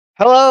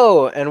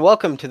Hello, and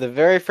welcome to the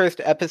very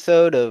first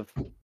episode of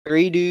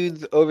Three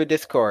Dudes Over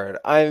Discord.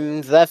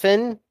 I'm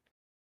Zephin,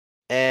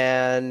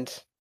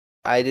 and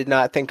I did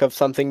not think of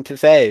something to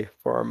say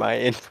for my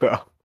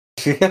intro.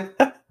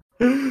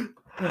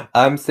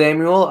 I'm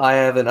Samuel. I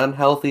have an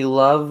unhealthy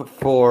love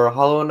for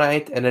Hollow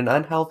Knight and an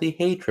unhealthy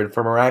hatred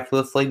for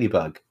Miraculous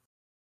Ladybug.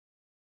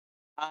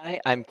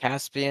 Hi, I'm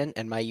Caspian,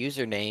 and my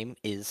username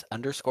is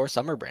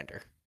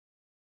 _Summerbrander.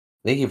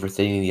 Thank you for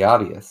stating the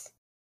obvious.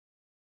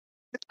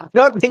 I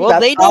don't think Well,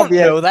 that's they don't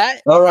obvious. know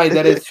that. All right,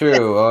 that is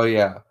true. Oh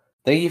yeah.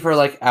 Thank you for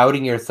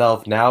outing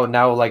yourself. Now,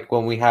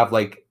 when we have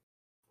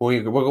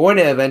we're going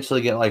to eventually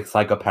get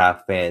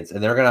psychopath fans,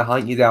 and they're gonna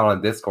hunt you down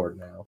on Discord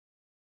now.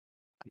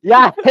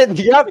 Yeah,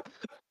 yep.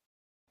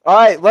 All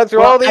right, let's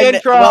roll the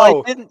intro.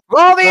 I didn't.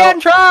 Roll the well-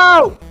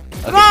 intro.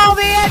 Okay. Roll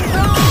the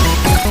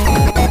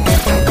intro.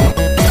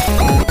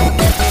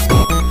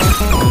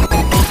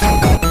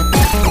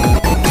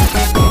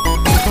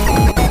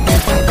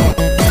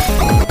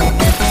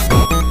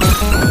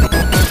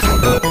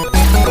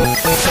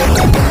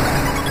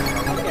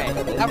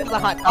 Okay, after the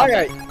hot All topic.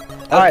 right.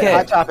 All right, Okay.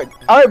 hot topic.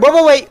 All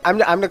right, wait. I'm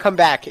gonna come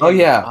back. Oh in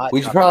yeah, hot we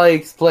should topic. probably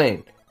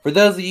explain. For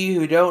those of you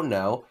who don't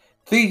know,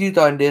 Three Dudes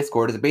on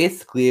Discord is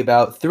basically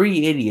about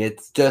three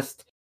idiots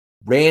just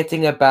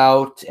ranting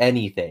about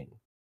anything.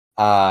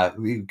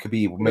 We could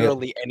be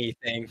Literally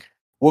anything.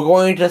 We're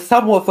going to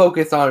somewhat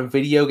focus on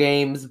video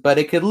games, but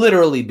it could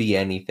literally be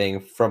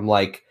anything from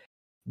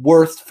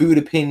worst food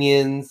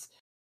opinions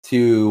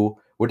to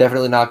we're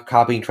definitely not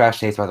copying Trash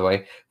Taste, by the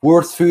way.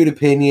 Worst food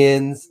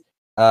opinions,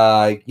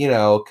 kind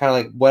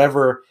of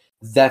whatever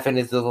Zephin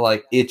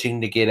is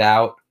itching to get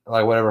out,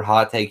 whatever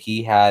hot take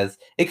he has.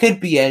 It could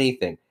be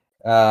anything.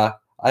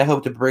 I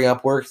hope to bring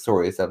up work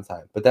stories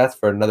sometime, but that's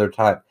for another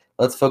time.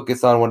 Let's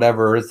focus on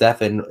whatever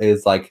Zephin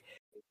is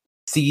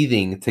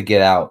seething to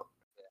get out.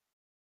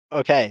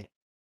 Okay.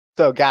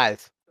 So,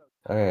 guys,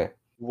 Okay.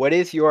 what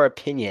is your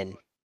opinion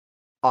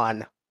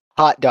on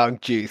hot dog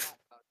juice?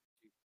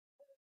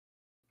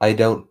 I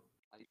don't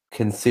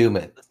consume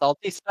it. The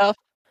salty stuff.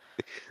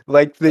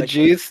 Like the Like,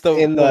 juice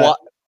in the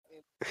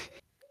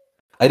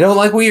I don't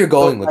like where you're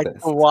going with like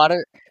this. the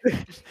water.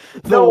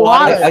 The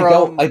water. I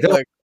don't from like where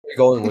the, you're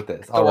going with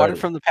this. the water already.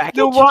 from the package.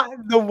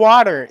 the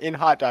water in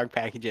hot dog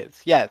packages.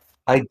 Yes.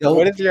 I don't.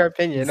 What is your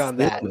opinion on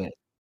that? consume it.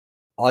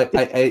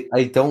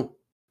 I don't.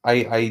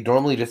 I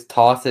normally just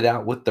toss it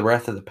out with the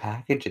rest of the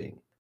packaging.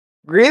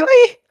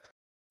 Really?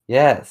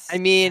 Yes. I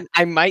mean,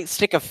 I might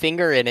stick a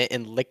finger in it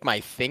and lick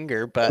my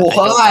finger, but Why? I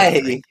don't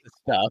like drink the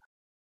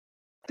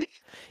stuff.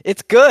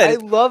 It's I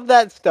good. love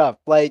that stuff.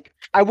 Like,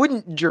 I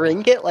wouldn't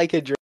drink it like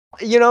a drink.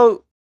 You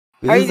know,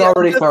 This is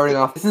already starting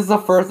off. This is the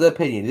first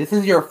opinion. This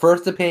is your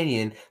first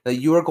opinion that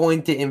you are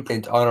going to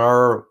imprint on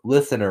our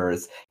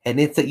listeners, and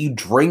it's that you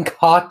drink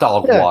hot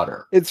dog Yeah.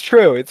 water. it's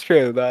true. It's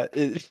true. That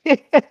is...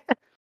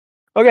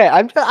 Okay,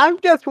 I'm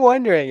just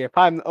wondering if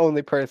I'm the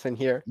only person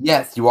here.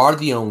 Yes, you are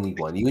the only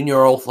one. You and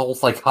your whole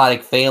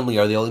psychotic family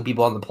are the only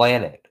people on the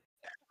planet.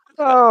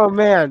 Oh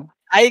man.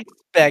 I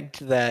expect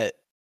that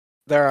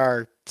there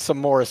are some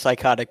more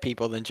psychotic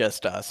people than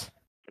just us.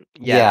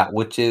 Yeah,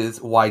 which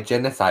is why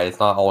genocide is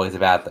not always a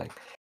bad thing.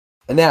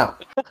 And now,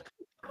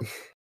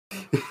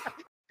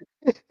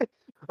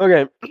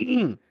 Okay.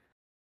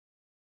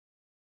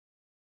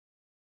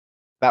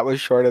 That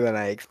was shorter than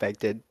I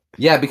expected.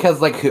 yeah, because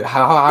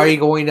how are you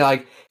going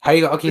to how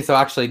you? Okay, so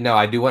actually, no,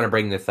 I do want to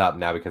bring this up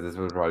now because this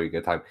would probably be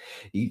a good time.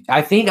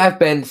 I think I've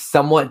been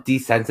somewhat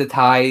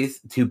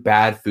desensitized to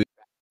bad food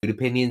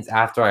opinions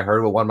after I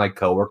heard what one of my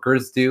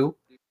coworkers do.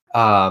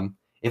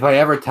 If I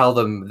ever tell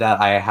them that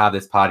I have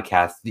this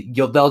podcast,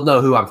 they'll know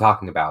who I'm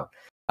talking about.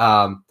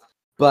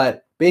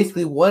 But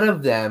basically, one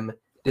of them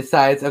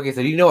decides. Okay,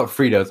 so you know what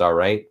Fritos are,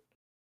 right?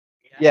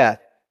 Yeah.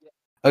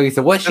 Okay,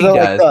 so what she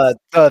They're does. like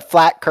the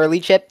flat curly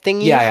chip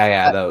thingy.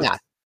 Yeah, those. Yeah.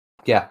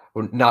 Yeah,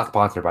 we're not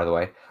sponsored, by the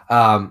way.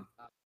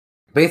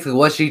 Basically,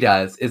 what she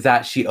does is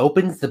that she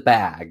opens the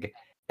bag,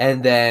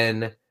 and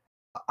then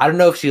I don't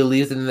know if she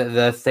leaves them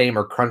the same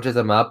or crunches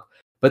them up,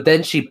 but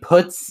then she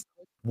puts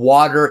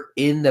water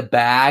in the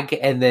bag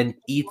and then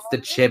eats the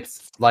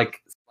chips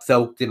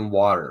soaked in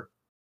water.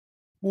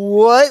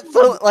 What?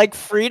 So, like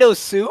Frito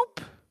soup?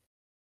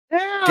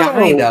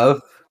 Kind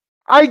of.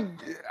 I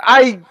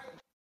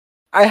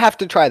have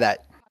to try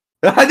that.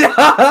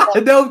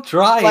 Don't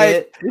try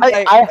it.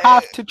 I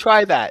have to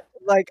try that.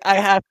 Like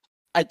I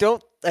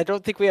don't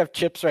think we have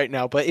chips right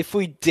now, but if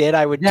we did,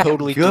 I would Yeah,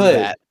 totally do good.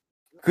 that.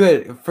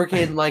 Good.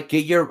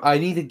 Freaking I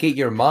need to get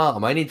your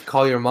mom. I need to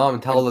call your mom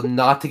and tell them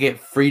not to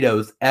get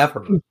Fritos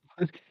ever.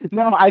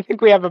 No, I think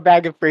we have a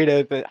bag of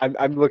Fritos. And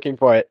I'm looking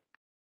for it.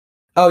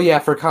 Oh yeah,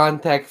 for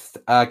context,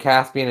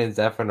 Caspian and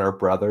Zephyr are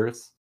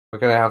brothers. We're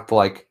gonna have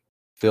to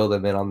fill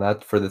them in on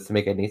that for this to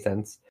make any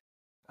sense.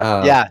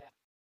 Yeah.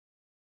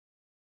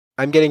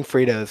 I'm getting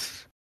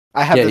Fritos.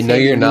 I have. Yeah, the no,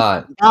 same you're unique-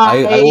 not.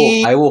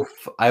 I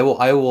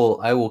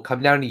will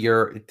come down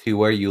to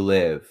where you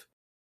live,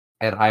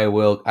 and I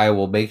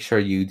will make sure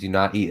you do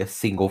not eat a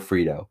single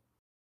Frito.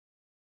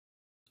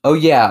 Oh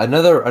yeah,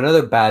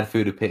 another bad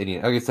food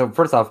opinion. Okay, so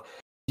first off,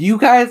 Do you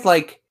guys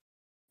like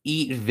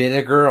eat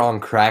vinegar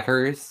on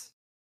crackers?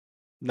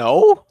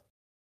 No?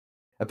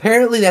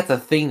 Apparently, that's a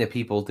thing that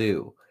people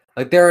do.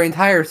 Like there are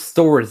entire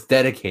stores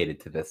dedicated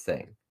to this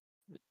thing.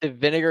 The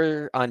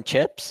vinegar on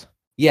chips?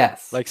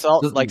 Yes. Like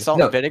salt No,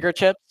 and vinegar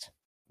chips?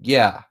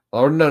 yeah.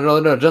 Or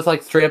no. Just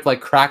like straight up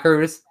like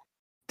crackers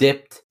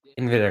dipped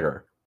in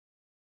vinegar.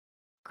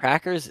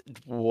 Crackers?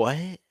 What?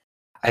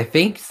 I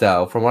think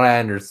so, from what I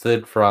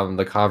understood from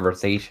the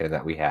conversation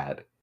that we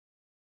had.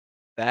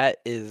 That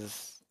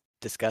is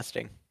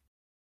disgusting.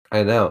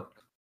 I know.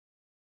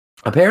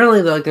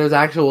 Apparently, like there's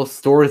actual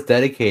stores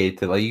dedicated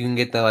to like you can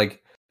get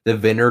the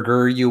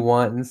vinegar you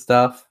want and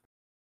stuff.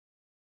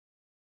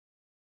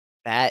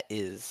 That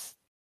is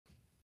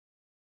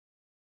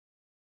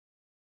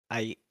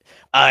I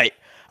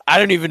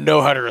don't even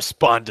know how to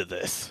respond to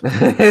this.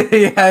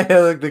 Yeah,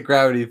 like the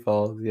Gravity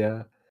Falls.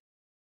 Yeah.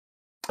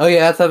 Oh yeah,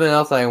 that's something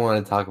else I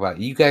want to talk about.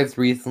 You guys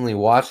recently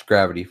watched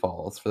Gravity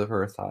Falls for the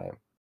first time.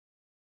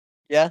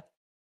 Yeah.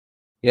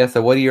 Yeah.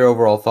 So, what are your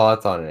overall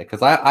thoughts on it?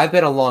 Because I've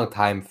been a long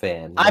time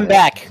fan. I'm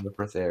back. When it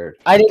first aired.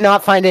 I did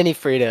not find any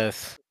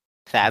Fritos.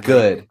 Sadly.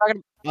 Good.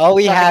 All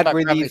we Talking had about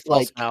were Gravity these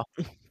Falls like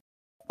now.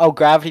 oh,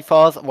 Gravity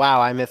Falls.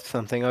 Wow, I missed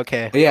something.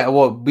 Okay. Yeah.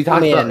 Well, we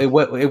talked about Man.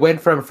 it. It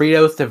went from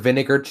Fritos to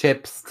vinegar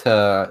chips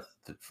to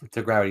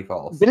Gravity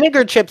Falls.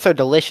 Vinegar chips are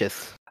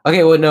delicious.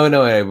 Okay, well,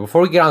 no.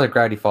 Before we get on to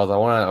Gravity Falls, I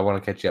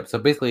wanna catch you up. So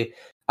basically,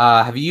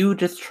 have you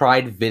just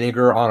tried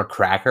vinegar on a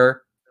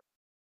cracker?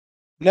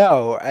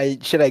 No,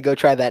 should I go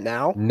try that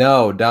now?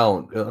 No,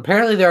 don't.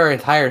 Apparently, there are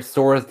entire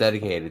stores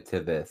dedicated to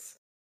this.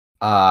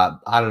 I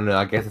don't know.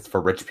 I guess it's for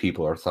rich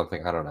people or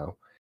something. I don't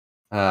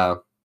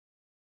know.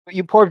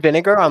 You pour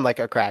vinegar on like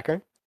a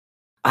cracker?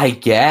 I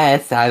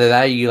guess either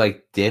that or you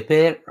like dip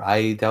it.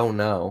 I don't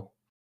know.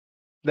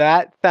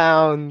 That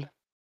sounds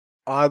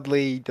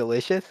oddly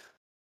delicious.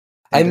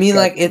 I and mean,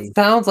 like disgusting. it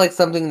sounds like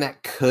something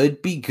that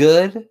could be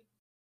good.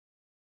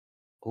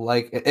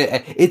 Like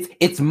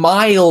it's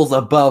miles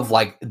above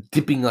like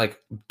dipping, like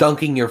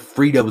dunking your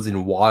Fritos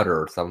in water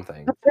or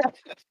something.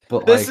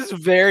 But This like, is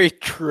very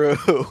true.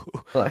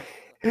 like,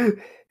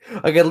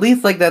 like at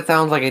least like that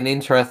sounds like an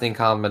interesting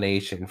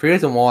combination.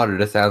 Fritos and water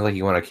just sounds like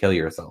you want to kill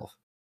yourself.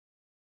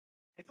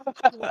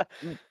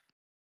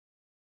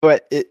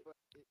 But it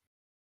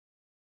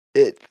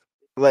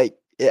like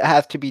it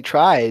has to be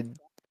tried.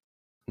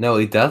 No,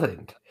 it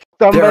doesn't.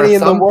 Somebody in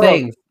the some world,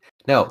 things.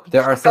 No,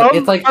 there are some.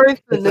 It's like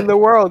person in the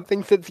world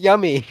thinks it's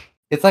yummy.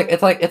 it's like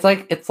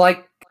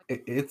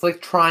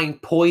trying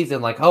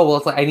poison. Like, oh well,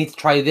 it's like I need to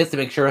try this to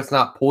make sure it's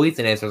not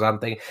poisonous or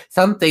something.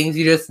 Some things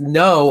you just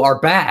know are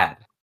bad.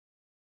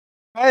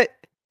 But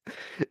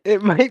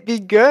it might be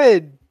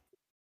good.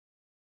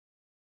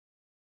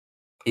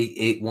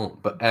 It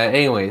won't. But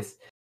anyways,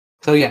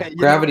 so yeah, Okay, you know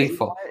Gravity what?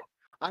 Falls.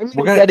 I'm We're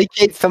gonna gonna-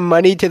 dedicate some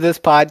money to this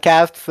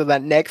podcast so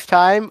that next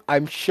time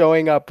I'm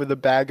showing up with a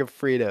bag of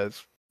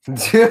Fritos.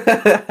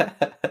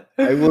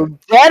 I will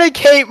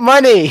dedicate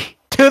money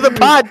to the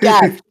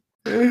podcast.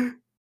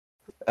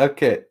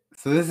 Okay,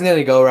 so this is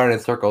gonna go around in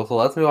circles. So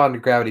let's move on to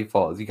Gravity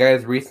Falls. You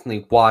guys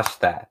recently watched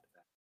that.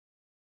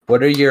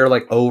 What are your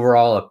like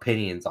overall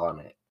opinions on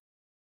it?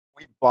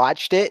 We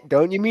watched it.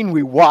 Don't you mean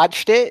we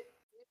watched it?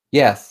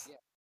 Yes,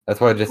 that's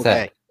what I just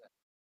said. Okay.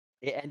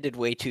 It ended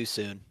way too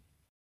soon.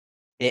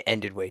 It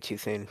ended way too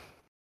soon.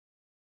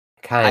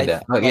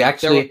 Kinda. like, Yeah,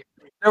 actually,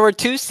 There were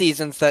 2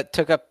 seasons that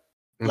took up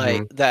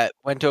like mhm, that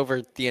went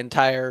over the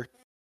entire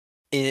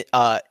in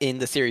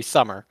the series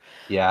summer.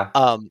 yeah.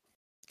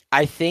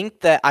 I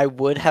think that I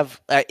would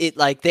have it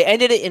like they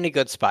ended it in a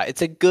good spot.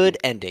 It's a good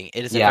ending.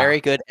 It is Yeah. a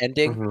very good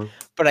ending, Mhm.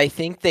 but I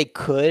think they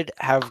could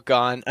have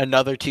gone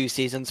another 2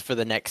 seasons for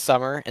the next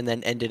summer and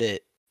then ended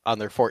it on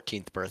their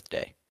 14th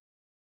birthday.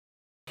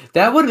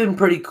 That would have been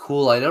pretty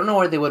cool. I don't know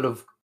where they would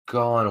have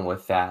gone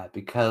with that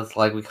because,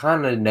 like, we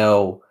kind of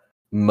know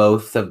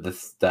most of the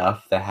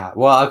stuff that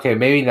happened. Well, okay,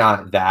 maybe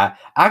not that.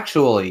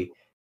 Actually,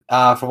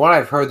 from what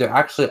I've heard, there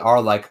actually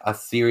are like a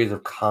series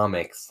of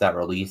comics that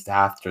released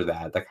after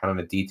that kind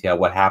of detail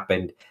what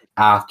happened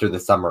after the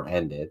summer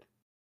ended.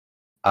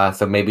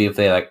 So maybe if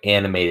they like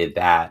animated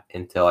that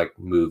into like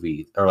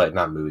movies or like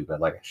not movie,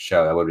 but like a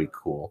show, that would be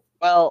cool.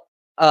 Well,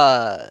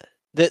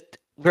 that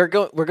we're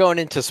going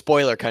into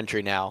spoiler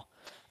country now.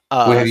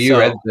 Wait, have you so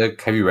read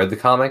the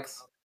comics?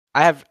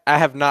 I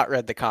have not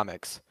read the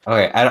comics.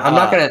 Okay, I'm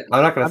not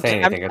gonna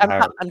say anything.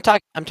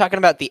 I'm talking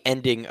about the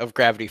ending of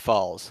Gravity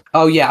Falls.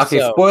 Oh yeah, okay.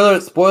 So-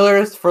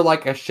 Spoilers for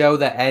like a show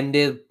that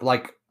ended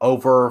like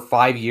over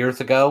 5 years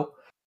ago.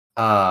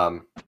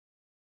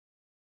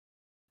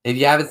 If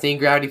you haven't seen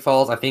Gravity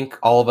Falls, I think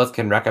all of us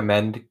can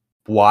recommend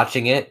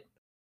watching it.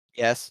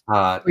 Yes,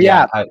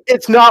 Yeah.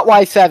 It's not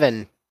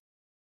Y7.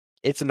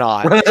 it's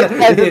not. It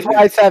says it's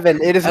Y7.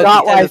 It is I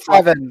not think it's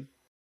not. Y7.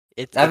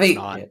 It's I think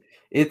not.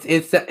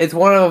 it's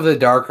one of the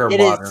darker It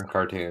is. modern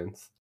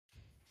cartoons.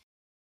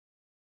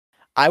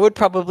 I would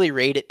probably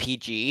rate it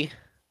PG.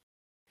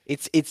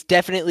 It's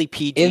definitely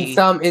PG. In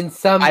some in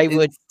some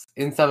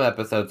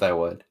episodes I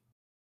would.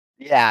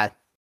 Yeah.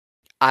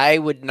 I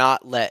would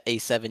not let a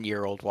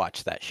 7-year-old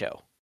watch that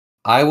show.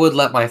 I would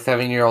let my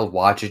 7-year-old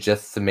watch it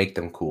just to make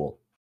them cool.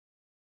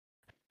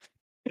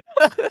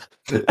 That's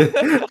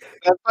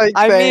like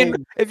I saying,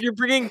 mean, if you're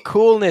bringing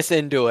coolness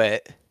into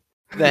it,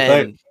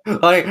 then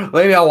like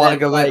maybe I want to then,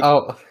 go in. like-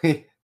 Oh,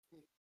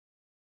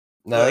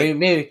 no, like,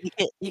 maybe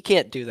you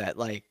can't do that.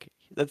 Like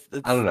I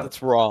don't know.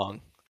 that's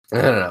wrong.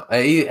 I don't know.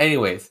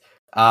 Anyways,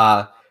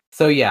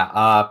 so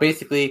yeah,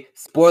 basically,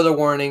 spoiler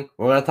warning.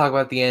 We're gonna talk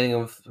about the ending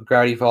of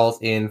Gravity Falls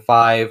in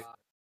 5,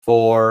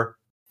 4,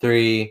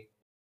 3,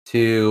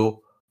 2,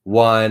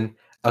 1.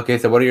 Okay,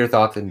 so what are your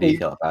thoughts in Hey.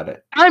 detail about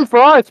it? time for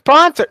our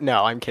sponsor.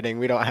 No, I'm kidding.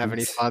 We don't have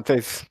any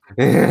sponsors.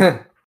 No,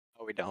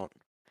 we don't.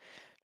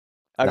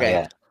 Not Okay.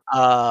 yet.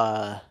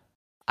 I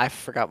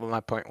forgot what my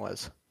point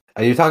was.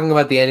 Are you talking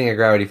about the ending of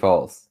Gravity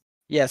Falls?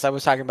 Yes, I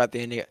was talking about the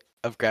ending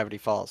of Gravity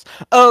Falls.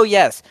 Oh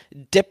yes,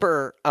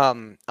 Dipper.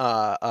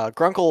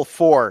 Grunkle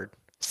Ford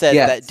said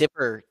Yes. that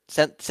Dipper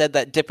said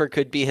that Dipper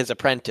could be his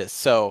apprentice.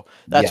 So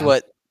that's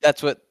Yes.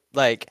 what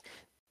like.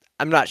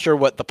 I'm not sure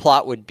what the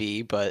plot would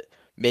be, but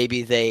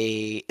maybe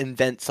they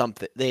invent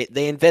something.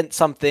 They invent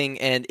something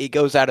and it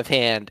goes out of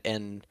hand,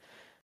 and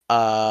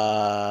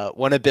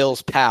one of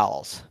Bill's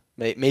pals,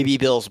 maybe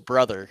Bill's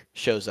brother,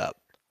 shows up.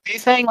 Are you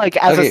saying like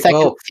as Okay, a second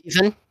well-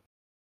 season?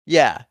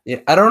 Yeah,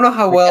 Yeah, I don't know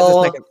how like, as a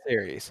well. second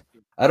series.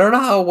 I don't know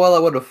how well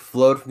it would have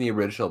flowed from the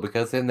original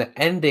because in the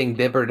ending,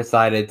 Dipper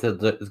decided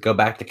to go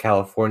back to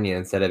California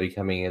instead of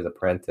becoming his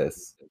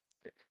apprentice.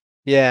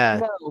 Yeah.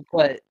 No,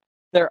 but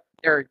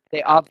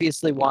they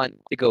obviously want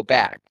to go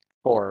back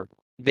for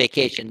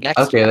vacation next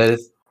Okay, year.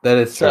 that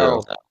is true.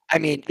 So I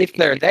mean, if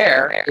they're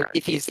there,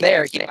 if he's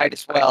there, he might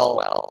as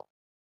well.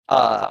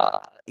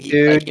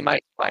 Dude. He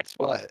might as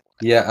well.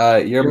 Yeah,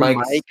 your Your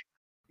mic,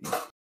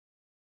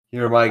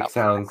 your mic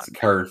sounds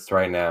cursed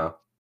right now.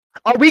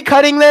 Are we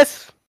cutting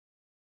this?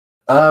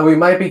 We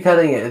might be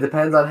cutting it. It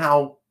depends on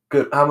how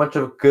much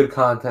of good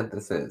content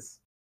this is.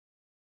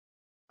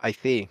 I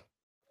see.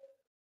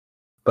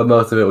 But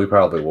most of it we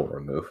probably won't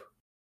remove.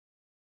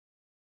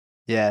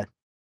 Yeah.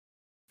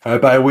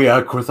 By we,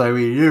 of course, I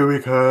mean you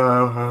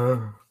because.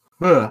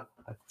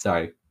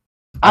 Sorry.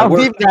 I'll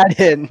worked- leave that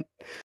in.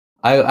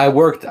 I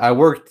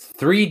worked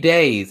 3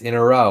 days in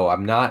a row.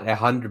 I'm not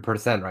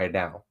 100% right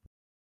now.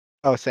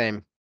 Oh,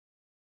 same.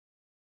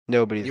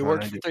 Nobody's You gonna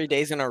worked do- 3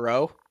 days in a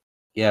row?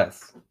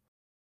 Yes.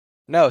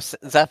 No,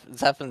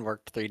 Zephyr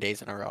worked 3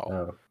 days in a row.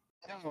 Oh.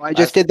 No, I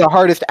just did the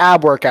hardest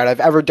ab workout I've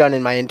ever done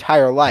in my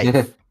entire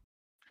life.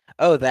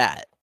 Oh,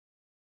 that.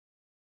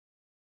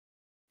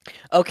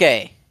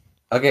 Okay.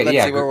 Okay, Let's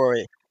yeah. see, where were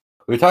we?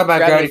 We're talking about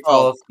Gravity Gravity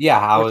Falls. Falls. Yeah,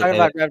 how We're talking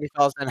about Gravity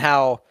Falls and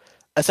how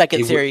a second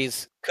It would-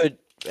 series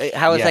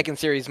how a Yeah. second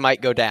series might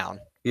go down.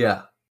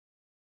 yeah.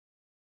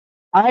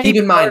 I Keep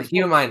in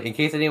mind, in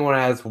case anyone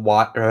has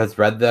watched or has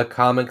read the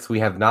comics, we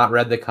have not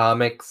read the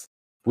comics.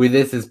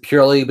 This is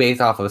purely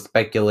based off of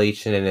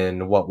speculation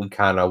and what we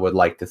kind of would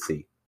like to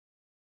see.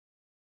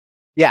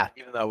 Yeah.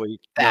 Even though we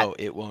That- know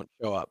it won't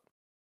show up.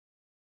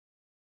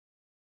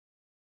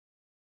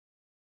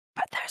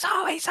 But there's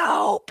always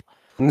hope.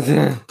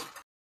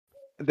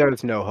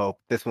 There's no hope.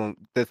 This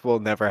will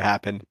never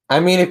happen. I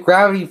mean, if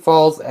Gravity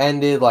Falls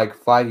ended like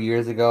 5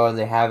 years ago and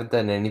they haven't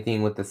done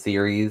anything with the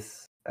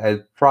series,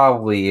 it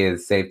probably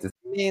is safe to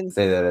I mean,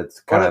 say that it's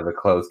kind What of a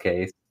closed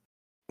case.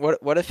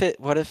 what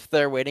if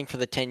they're waiting for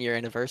the 10-year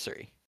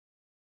anniversary?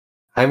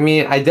 I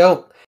mean,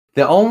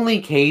 the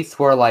only case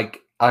where like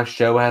a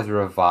show has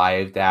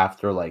revived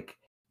after like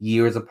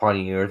years upon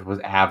years was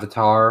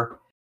Avatar.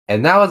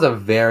 And that was a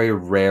very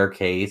rare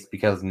case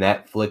because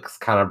Netflix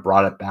kind of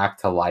brought it back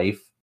to life.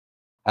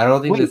 I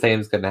don't think the Wait. same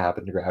is going to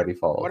happen to Gravity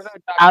Falls.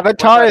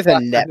 Avatar is a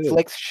Doctor Who?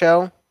 Netflix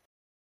show.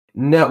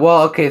 No,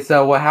 well, okay,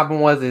 so what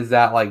happened is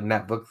that like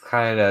Netflix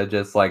kind of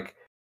just like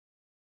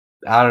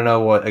I don't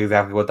know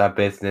exactly what that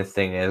business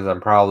thing is.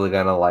 I'm probably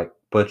gonna like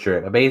butcher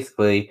it. But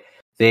basically,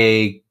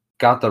 they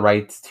got the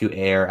rights to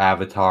air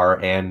Avatar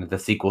and the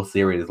sequel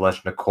series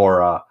Legend of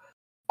Korra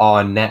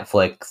on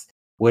Netflix,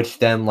 which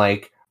then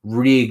like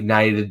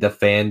reignited the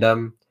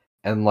fandom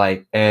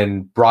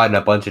and brought in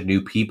a bunch of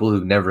new people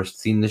who've never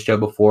seen the show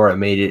before and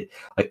made it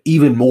like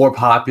even more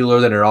popular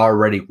than it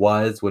already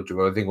was, which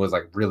I think was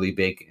like really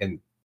big and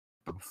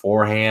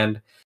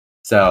beforehand.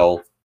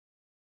 So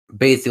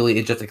basically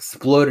it just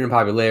exploded in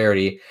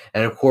popularity,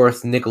 and of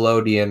course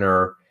Nickelodeon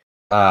or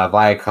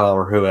Viacom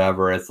or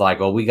whoever is like,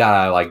 well, we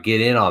gotta like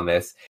get in on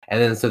this, and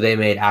then so they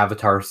made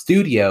Avatar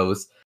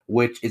Studios,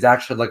 which is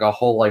actually like a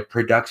whole like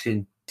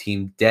production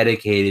team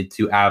dedicated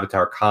to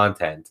Avatar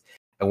content,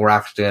 and we're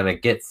actually gonna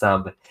get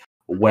some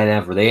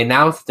whenever. They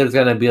announced there's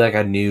gonna be like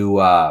a new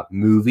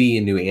movie,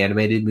 a new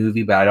animated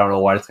movie, but I don't know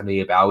what it's gonna be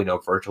about. We know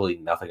virtually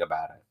nothing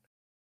about it.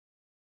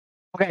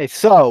 Okay,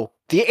 so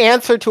the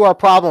answer to our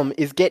problem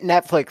is get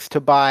Netflix to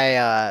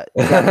buy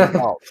Gravity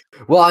Falls.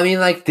 Well, I mean,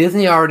 like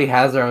Disney already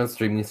has their own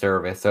streaming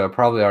service, so it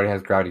probably already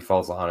has Gravity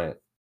Falls on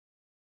it.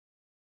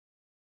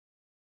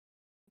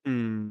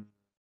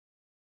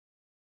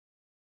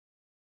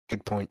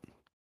 Good point.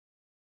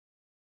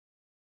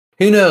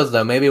 Who knows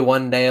though? Maybe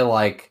one day,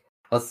 like,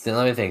 let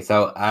me think.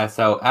 So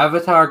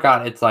Avatar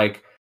got its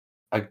like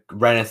a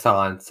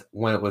renaissance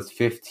when it was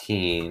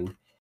 15.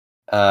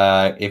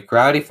 If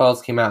Gravity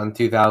Falls came out in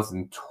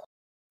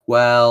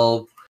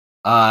 2012,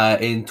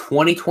 in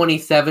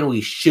 2027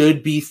 we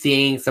should be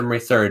seeing some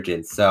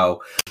resurgence.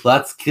 So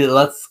don't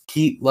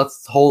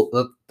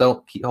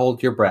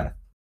hold your breath.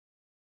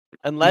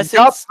 Unless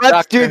Yup, it's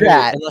let's do Doctor Who,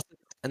 that.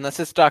 unless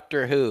it's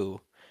Doctor Who,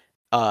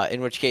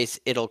 in which case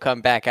it'll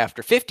come back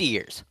after 50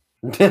 years.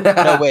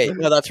 No, wait.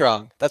 No, that's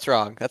wrong. That's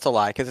wrong. That's a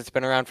lie because it's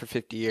been around for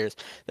 50 years.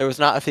 There was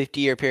not a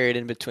 50-year period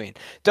in between.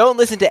 Don't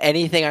listen to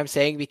anything I'm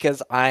saying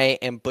because I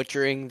am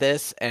butchering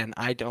this and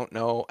I don't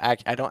know. I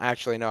don't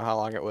actually know how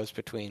long it was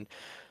between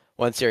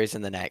one series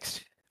and the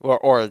next,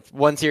 or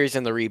one series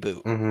and the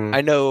reboot. Mhm.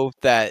 I know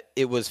that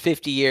it was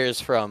 50 years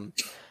from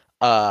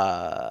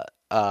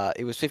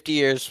it was 50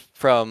 years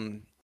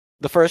from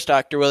the first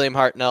Doctor, William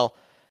Hartnell,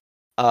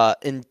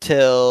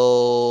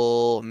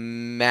 until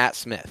Matt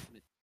Smith.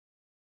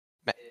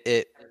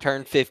 It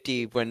turned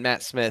 50 when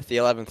Matt Smith, the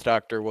 11th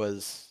Doctor,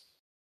 was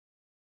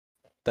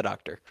the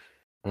Doctor.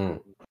 Mm.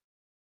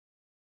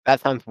 That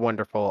sounds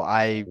wonderful.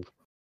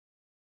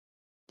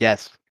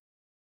 Yes.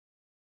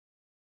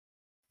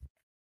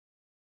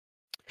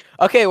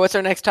 Okay, what's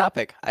our next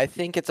topic? I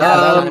think it's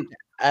about time to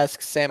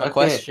ask Sam a okay.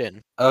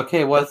 question.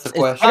 Okay, what's the It's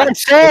question? time.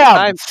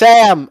 Sam!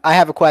 Sam, I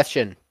have a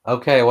question.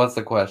 Okay, what's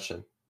the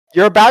question?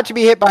 You're about to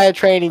be hit by a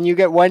train and you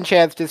get one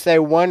chance to say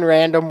one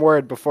random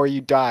word before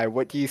you die.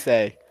 What do you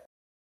say?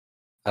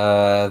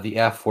 The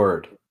F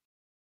word.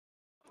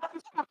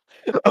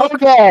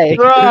 Okay.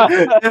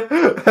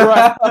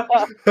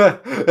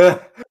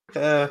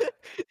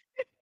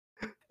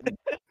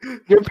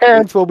 Your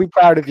parents will be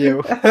proud of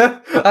you.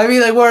 I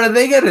mean, like, what are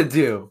they gonna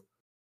do?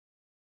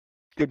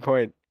 Good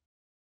point.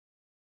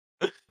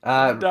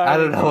 I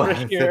don't know. What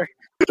I said.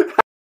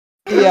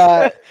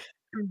 Yeah.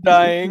 I'm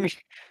dying.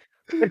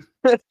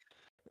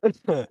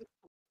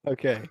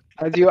 Okay.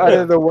 As you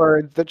utter the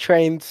words, the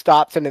train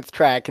stops in its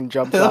track and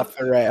jumps off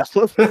the rail.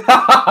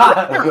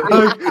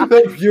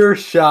 The pure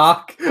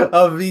shock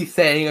of me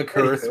saying a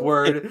curse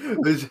word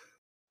was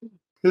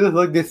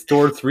like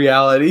distorts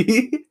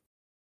reality.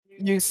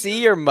 You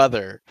see your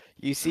mother.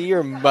 You see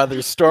your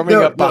mother storming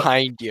No, up no.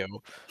 behind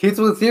you.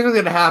 Here's what's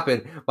gonna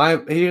happen.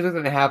 Here's what's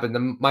gonna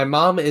happen. My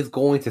mom is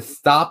going to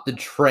stop the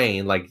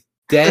train like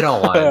dead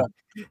on,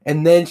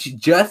 and then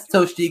just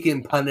so she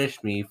can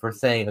punish me for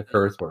saying a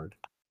curse word.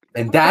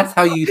 And that's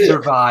how you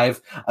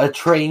survive a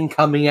train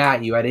coming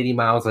at you at 80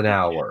 miles an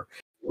hour.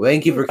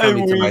 Thank you for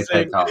coming to my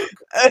TED Talk.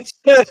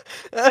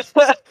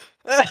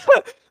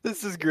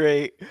 This is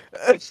great.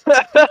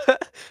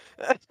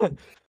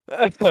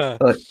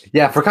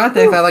 Yeah, for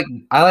context,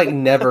 I like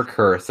never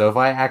curse. So if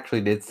I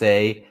actually did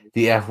say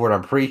the F word,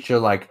 I'm pretty sure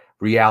like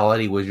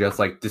reality was just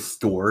like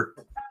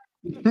distort.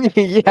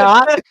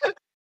 Yeah.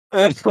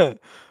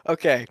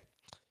 Okay.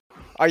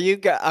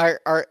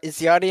 Is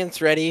the audience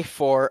ready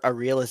for a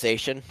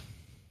realization?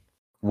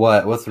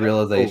 What's the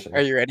realization?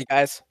 Are you ready,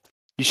 guys?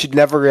 You should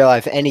never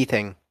realize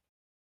anything.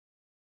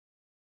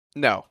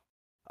 No.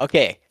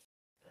 Okay.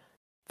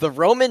 The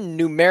Roman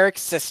numeric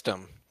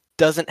system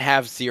doesn't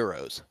have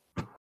zeros.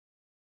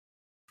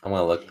 I'm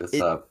gonna look this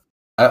up.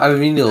 I've been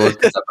meaning to look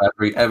this up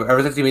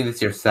ever since you made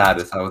this your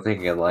status. I was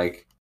thinking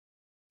like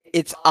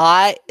It's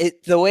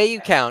the way you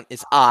count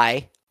is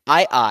I,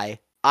 IV,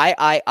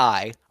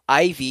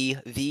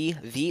 V,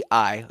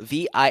 VI,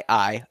 VII,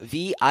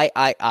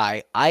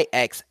 VIII,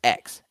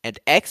 IXX, and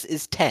X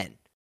is 10.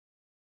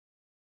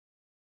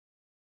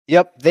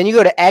 Yep. Then you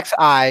go to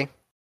XI,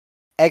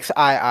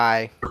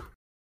 XII,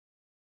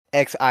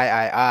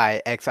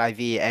 XIII,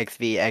 XIV,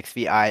 XV,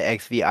 XVI,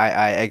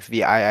 XVII,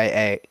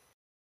 XVIIA,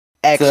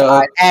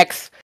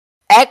 XIX,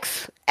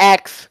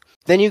 XX.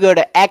 Then you go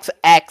to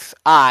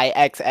XXI,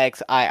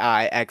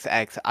 XXII,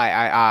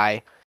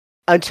 XXIII,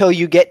 until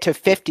you get to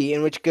 50,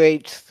 in which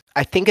case,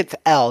 I think it's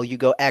L. You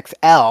go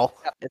XL.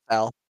 It's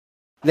L.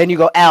 Then you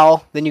go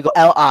L. Then you go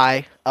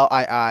LI,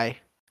 LII,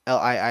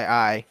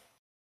 LIII,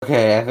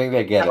 okay, I think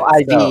I get it.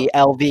 LIV,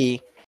 LV,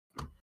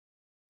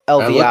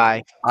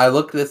 LVI. I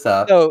looked this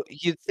up. So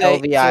you'd say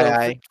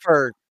LVII.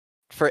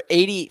 for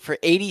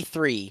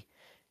 83,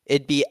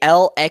 it'd be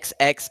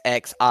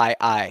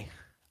LXXXII.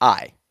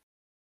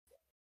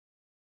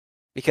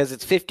 Because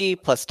it's 50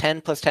 plus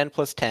 10 plus 10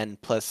 plus 10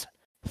 plus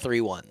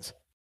 3 ones.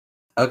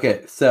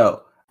 Okay,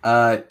 so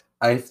I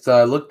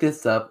looked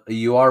this up.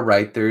 You are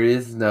right. There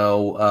is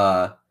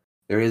no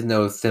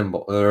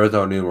symbol. There is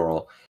no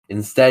numeral.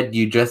 Instead,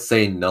 you just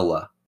say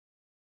nulla.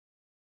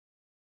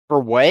 For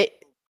what?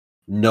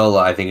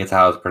 Nulla, I think it's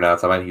how it's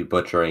pronounced. I might be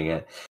butchering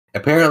it.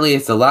 Apparently,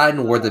 it's a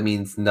Latin word that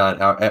means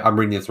none. I'm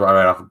reading this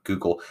right off of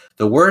Google.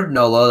 The word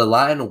nulla, the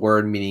Latin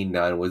word meaning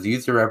none, was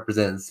used to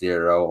represent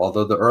 0,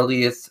 although the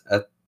earliest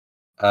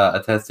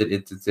attested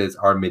instances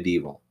are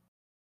medieval.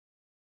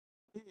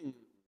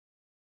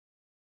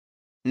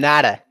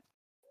 Nada.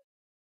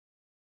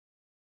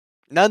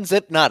 None,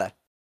 zip, nada.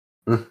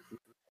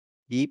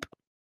 Yeep.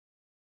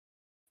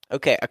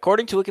 Okay,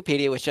 according to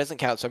Wikipedia, which doesn't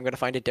count, so I'm going to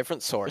find a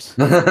different source.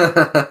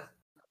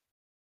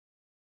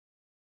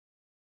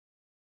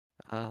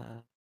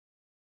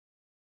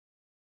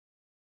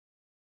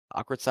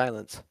 Awkward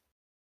silence.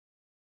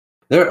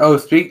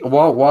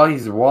 While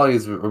he's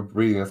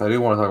reading this, I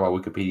do want to talk about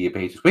Wikipedia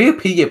pages.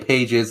 Wikipedia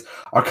pages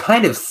are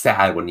kind of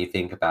sad when you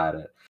think about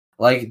it.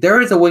 Like,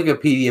 there is a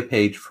Wikipedia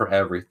page for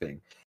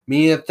everything.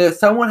 Meaning that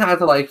someone had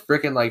to like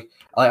freaking like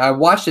I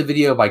watched a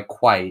video by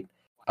Quite,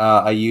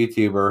 a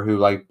YouTuber who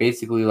like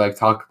basically like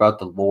talked about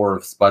the lore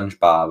of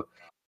SpongeBob.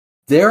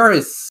 There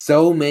is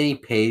so many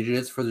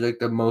pages for like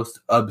the most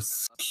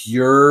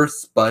obscure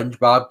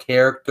SpongeBob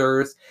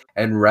characters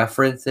and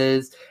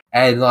references,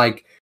 and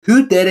like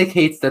who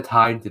dedicates the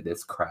time to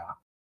this crap?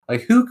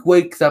 Like who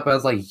wakes up and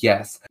is like,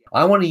 yes,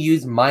 I want to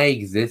use my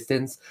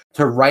existence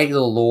to write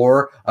the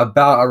lore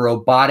about a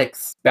robotic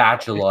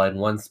spatula in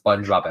one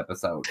SpongeBob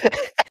episode.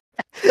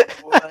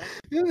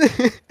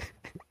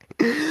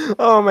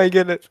 Oh my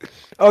goodness.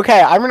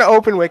 Okay, I'm gonna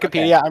open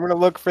Wikipedia. I'm gonna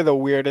look for the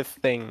weirdest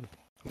thing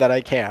that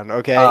I can.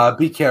 Okay.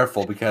 Be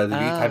careful, because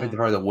if you type into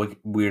part of the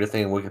weirdest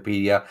thing in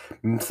Wikipedia,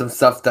 some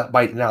stuff that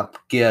might not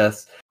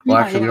guess. Well,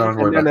 actually, we don't have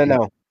to worry about.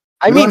 No.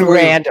 I mean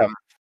random.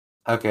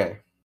 Okay.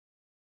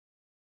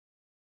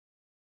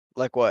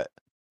 Like what?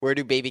 Where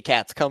do baby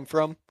cats come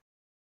from?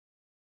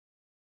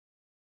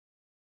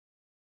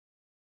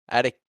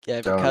 I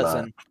have a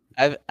cousin.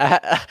 I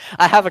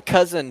have a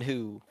cousin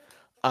who,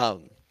 I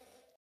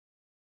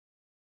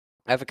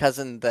have a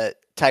cousin that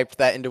typed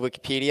that into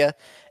Wikipedia,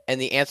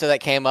 and the answer that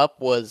came up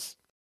was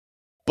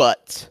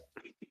butt.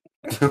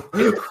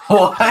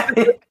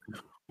 What?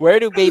 Where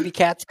do baby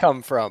cats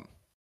come from?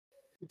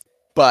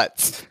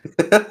 Butts.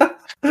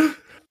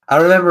 I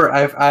remember.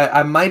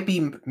 I might be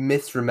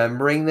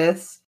misremembering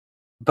this,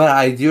 but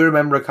I do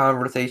remember a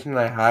conversation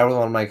I had with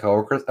one of my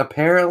coworkers.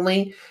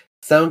 Apparently,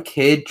 some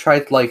kid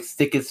tried to like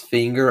stick his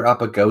finger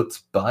up a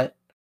goat's butt.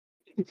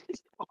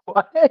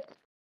 What?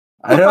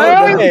 I don't Why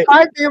are know. we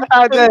talking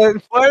about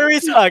this? Why are we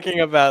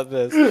talking about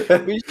this?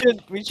 We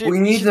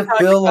need to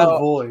fill a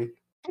void.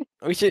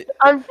 We should.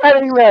 I'm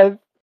cutting this.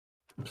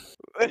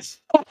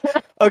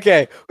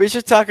 Okay, we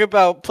should talk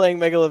about playing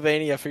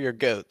Megalovania for your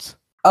goats.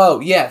 Oh,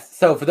 yes.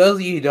 So for those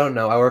of you who don't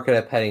know, I work at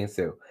a petting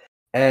zoo.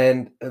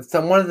 And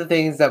one of the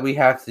things that we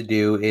have to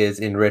do is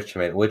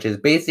enrichment, which is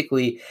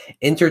basically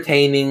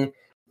entertaining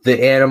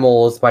the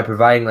animals by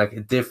providing like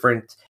a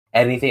different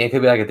anything. It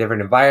could be like a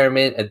different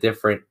environment, a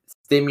different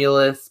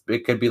stimulus.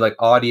 It could be like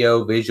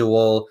audio,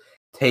 visual,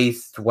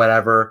 taste,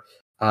 whatever.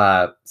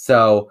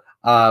 So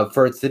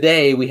for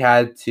today, we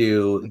had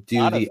to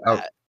do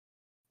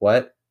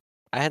what?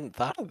 I hadn't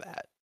thought of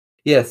that.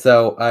 Yeah,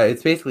 so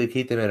it's basically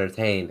keep them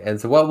entertained, and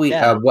so what we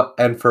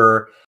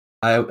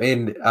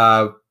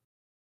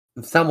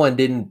someone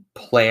didn't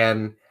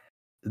plan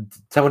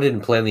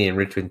the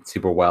enrichment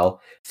super well,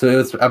 so it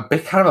was a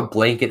bit kind of a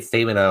blanket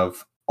statement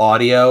of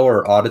audio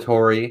or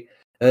auditory,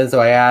 and then so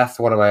I asked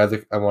one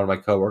of my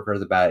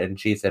coworkers about it, and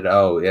she said,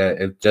 "Oh,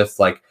 it just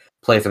like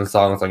play some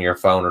songs on your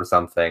phone or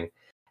something."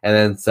 And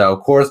then so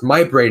of course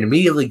my brain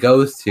immediately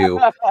goes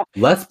to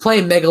let's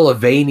play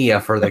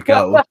Megalovania for the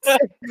goats.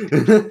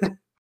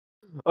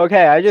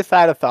 Okay, I just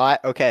had a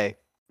thought. Okay.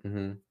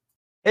 Mm-hmm.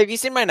 Have you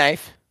seen my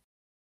knife?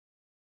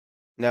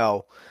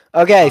 No.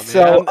 Okay,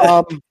 so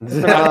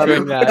We're not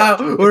doing that.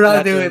 We're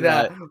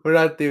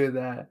not doing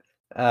that.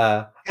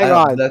 hang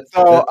on.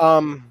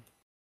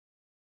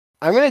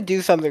 I'm gonna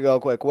do something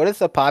real quick. What is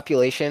the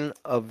population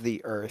of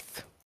the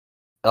Earth?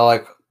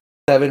 Like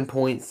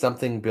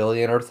 7-point-something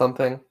billion or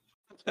something.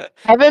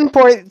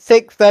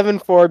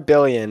 7.674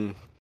 billion.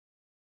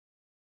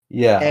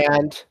 Yeah.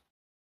 And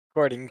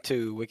According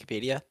to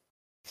Wikipedia.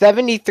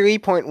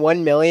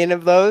 73.1 million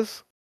of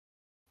those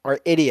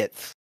are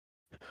idiots.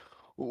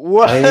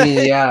 What? I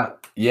mean,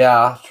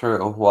 yeah,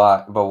 true.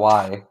 Why? But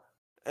why?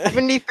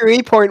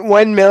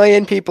 73.1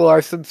 million people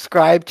are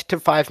subscribed to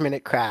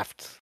 5-Minute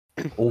Crafts.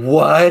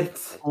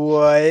 What?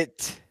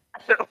 What?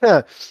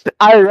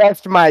 I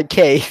rest my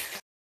case.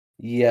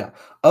 Yeah.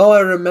 Oh, I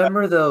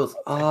remember those.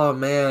 Oh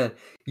man,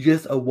 you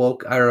just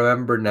awoke. I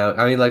remember now.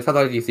 I mean, like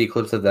sometimes you see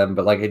clips of them,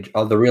 but like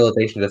the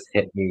realization just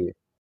hit me.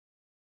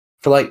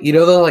 For like,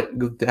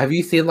 have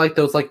you seen like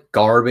those like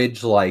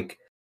garbage like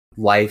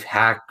life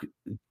hack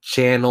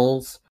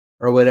channels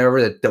or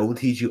whatever that don't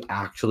teach you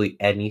actually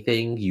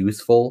anything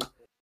useful?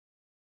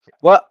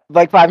 What?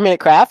 Like 5-Minute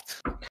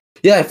Crafts?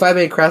 Yeah,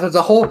 5-Minute Crafts. There's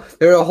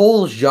a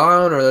whole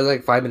genre. There's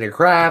like 5-Minute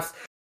Crafts,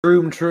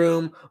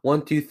 Troom,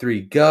 1, 2,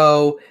 3,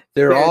 Go.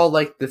 They're all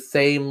like the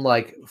same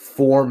like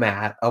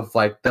format of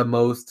like the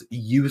most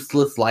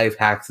useless life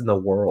hacks in the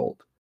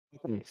world.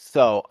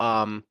 So,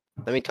 let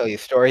me tell you a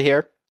story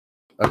here.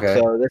 Okay.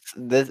 So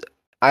this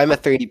I'm a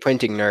 3D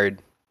printing nerd.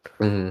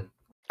 Mm-hmm.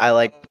 I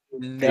like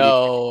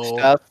 3D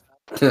stuff.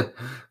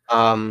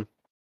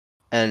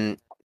 And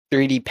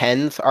 3D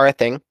pens are a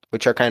thing,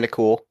 which are kind of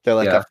cool. They're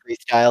like a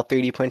freestyle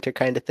 3D printer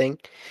kind of thing.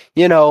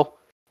 You know,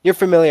 you're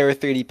familiar with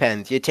 3D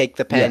pens. You take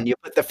the pen, you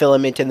put the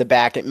filament in the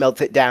back, it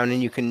melts it down,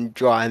 and you can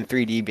draw in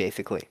 3D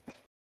basically.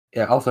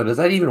 Yeah. Also, does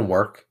that even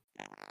work?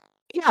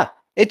 Yeah,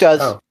 it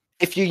does. Oh.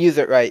 If you use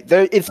it right.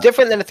 It's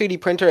different than a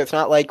 3D printer. It's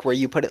not like where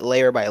you put it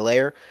layer by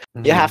layer.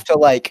 Mm-hmm. You have to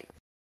like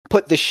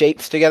put the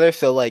shapes together.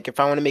 So like if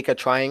I want to make a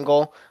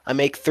triangle, I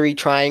make 3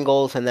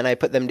 triangles and then I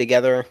put them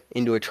together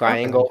into a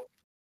triangle.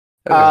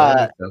 Okay,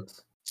 that makes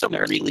sense. Some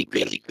really,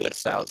 really good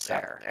styles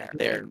there.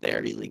 They're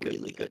really good,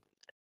 really good.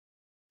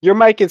 Your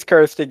mic is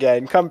cursed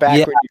again. Come back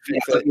Yeah, when you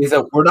fix it. Okay,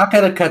 so we're not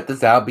gonna cut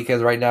this out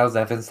because right now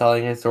Zephin's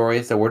telling his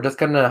story, so we're just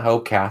gonna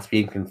hope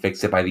Caspian can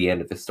fix it by the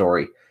end of his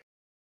story.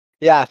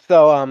 Yeah,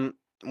 so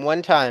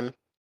one time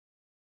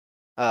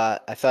I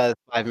saw this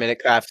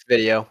 5-minute crafts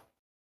video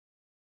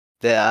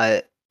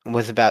that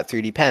was about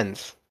 3D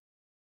pens.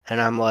 And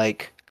I'm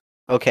like,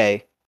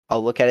 okay,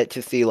 I'll look at it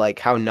to see like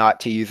how not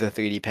to use a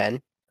 3D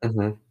pen.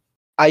 Mm-hmm.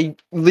 I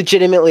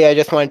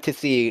just wanted to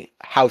see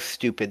how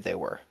stupid they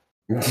were.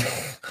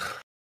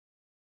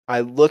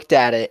 I looked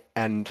at it,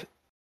 and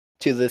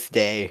to this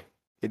day,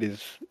 it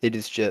is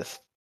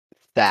just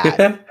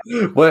sad.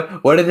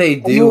 What do they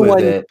do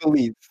with it?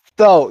 Believes.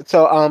 So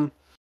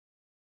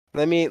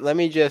let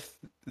me just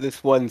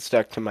this one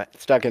stuck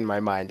in my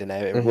mind, and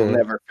I will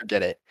never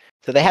forget it.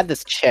 So they had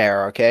this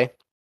chair, okay,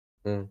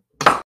 Mm.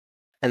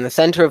 and the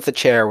center of the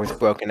chair was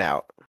broken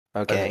out,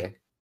 okay.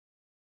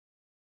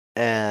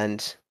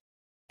 And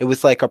it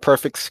was like a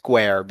perfect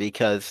square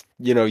because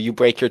you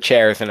break your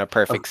chairs in a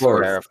perfect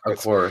square. Of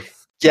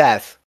course.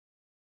 Yes.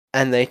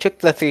 And they took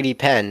the 3D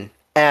pen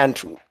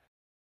and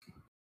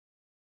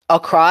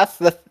across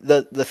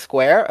the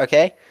square,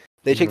 okay?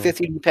 They took the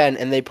 3D pen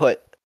and they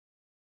put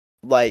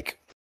like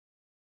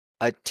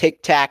a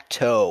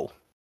tic-tac-toe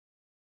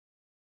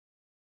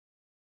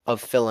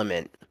of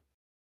filament.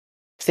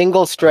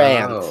 Single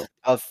strands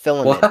of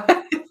filament.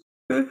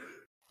 What?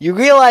 You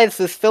realize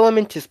this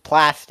filament is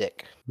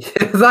plastic.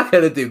 It's not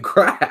gonna do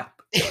crap.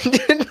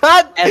 And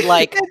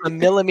like a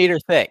millimeter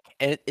thick.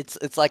 And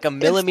it's like a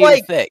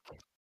millimeter thick.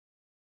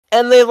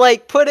 And they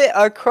like put it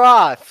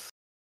across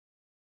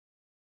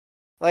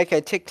like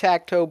a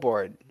tic-tac-toe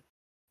board.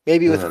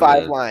 Maybe with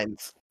 5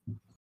 lines.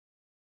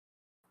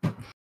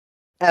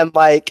 And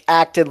like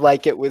acted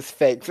like it was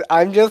fake.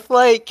 I'm just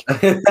like,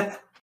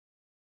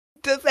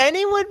 does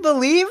anyone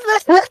believe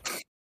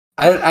that?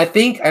 I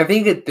think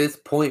at this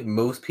point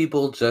most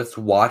people just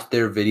watch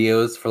their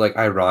videos for like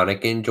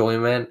ironic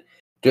enjoyment,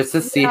 just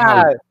to see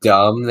how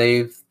dumb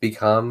they've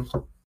become.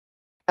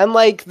 And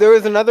like there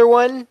was another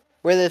one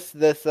where there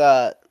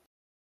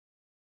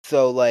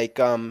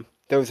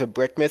was a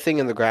brick missing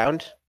in the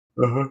ground.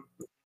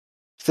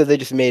 So they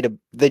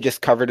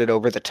just covered it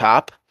over the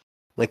top.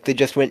 Like they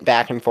just went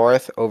back and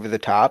forth over the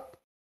top.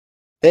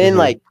 They didn't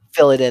like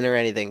fill it in or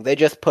anything. They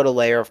just put a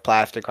layer of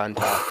plastic on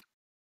top.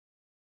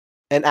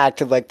 And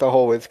acted like the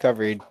hole was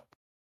covered.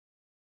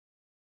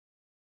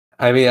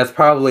 I mean, that's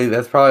probably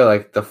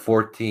like the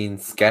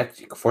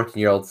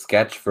 14-year-old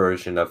sketch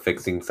version of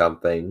fixing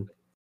something.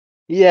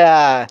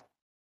 Yeah.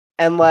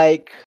 And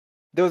like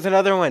there was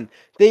another one.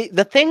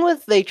 The thing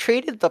was they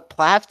treated the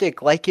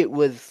plastic like it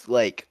was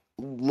like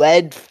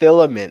lead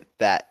filament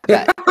that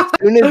as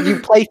soon as you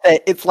place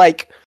it, it's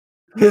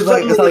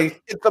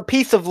a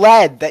piece of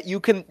lead that you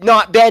can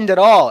not bend at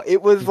all.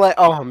 It was like,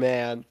 oh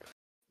man.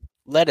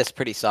 Lead is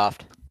pretty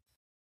soft.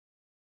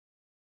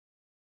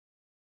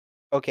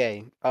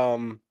 Okay,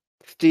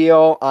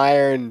 steel,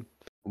 iron,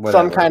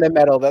 some kind of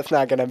metal that's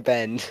not gonna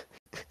bend.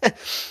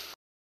 It's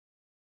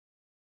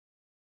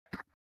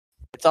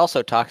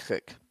also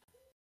toxic.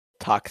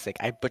 Toxic.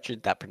 I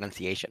butchered that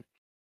pronunciation.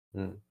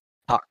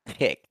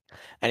 Toxic.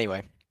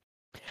 Anyway,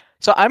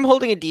 so I'm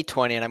holding a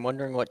D20 and I'm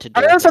wondering what to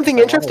do. I know something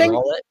interesting.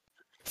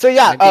 So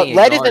yeah,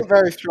 lead isn't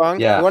very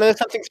strong. Yeah. You want to know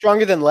something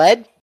stronger than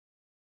lead?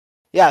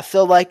 Yeah.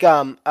 So like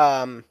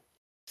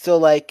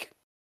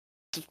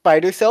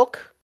spider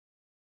silk.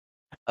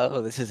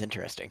 Oh, this is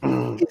interesting.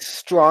 It's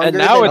stronger. And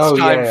now than it's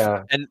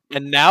time.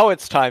 And now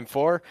it's time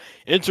for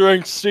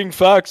interesting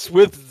facts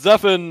with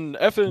Zephin.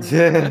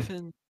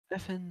 Effin.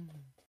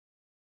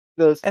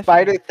 The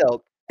spider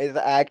silk is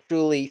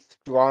actually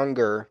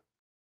stronger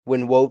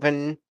when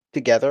woven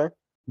together.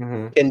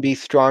 Can be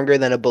stronger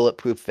than a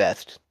bulletproof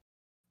vest.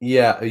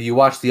 Yeah, you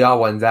watched the All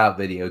Ones Out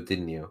video,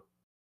 didn't you?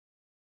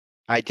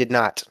 I did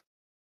not.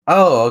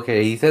 Oh,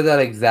 okay. He said that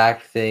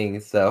exact thing,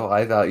 so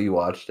I thought you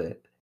watched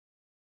it.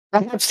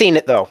 I have seen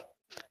it though,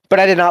 but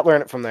I did not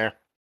learn it from there.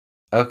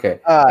 Okay.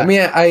 I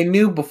mean, I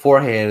knew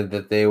beforehand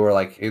that they were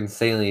like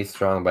insanely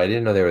strong, but I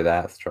didn't know they were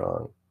that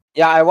strong.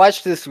 Yeah, I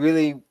watched this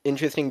really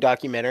interesting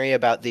documentary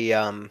about the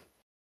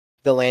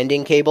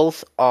landing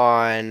cables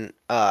on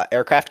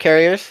aircraft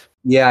carriers.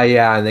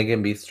 Yeah, and they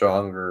can be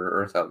stronger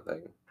or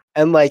something.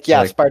 And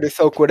spider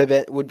silk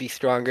would be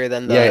stronger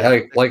than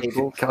the cables.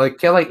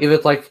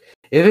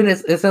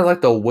 If it's not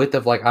like the width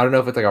of like, I don't know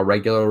if it's like a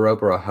regular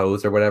rope or a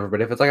hose or whatever,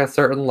 but if it's like a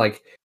certain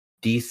like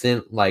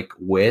decent like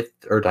width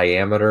or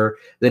diameter,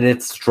 then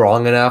it's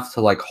strong enough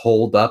to like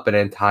hold up an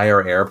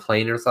entire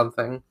airplane or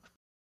something.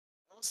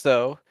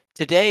 So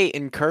today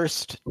in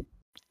cursed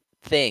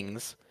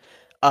things,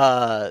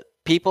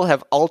 people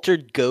have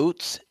altered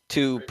goats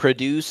to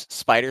produce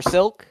spider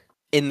silk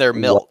in their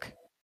milk.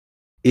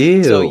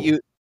 Ew. So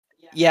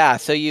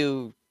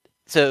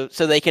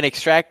they can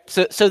extract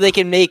so they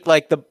can make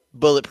like the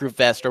bulletproof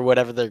vest or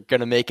whatever they're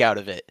gonna make out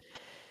of it.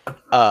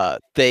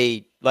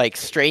 they like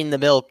strain the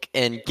milk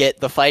and get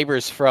the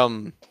fibers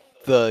from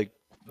the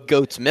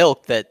goat's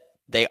milk that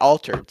they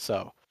altered.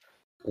 So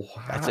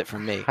that's it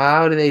from me.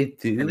 How do they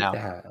do know.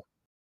 that?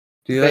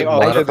 Do they They like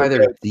alter modify the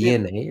their goats.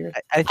 DNA? Or...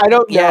 I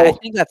don't Yeah, I know.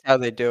 think that's how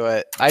they do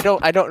it. I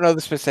don't know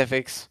the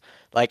specifics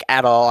like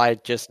at all. I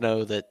just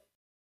know that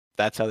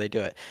that's how they do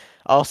it.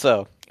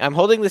 Also, I'm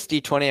holding this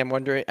D20. I'm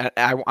wondering.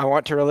 I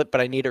want to roll it,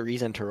 but I need a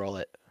reason to roll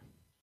it.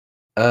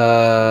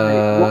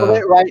 Roll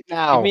it right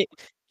now.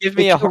 Give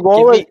me If a you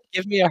roll it-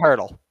 give me a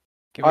hurdle.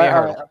 Give me a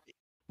Alright, hurdle.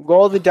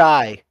 roll the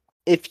die.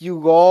 If you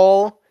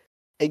roll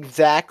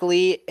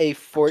exactly a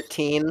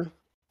 14,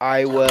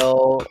 I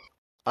will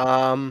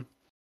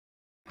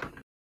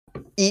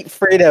eat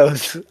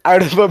Fritos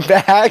out of a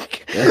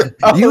bag.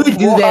 You would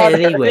do that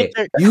water. anyway.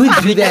 You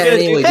would do that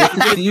anyway. Just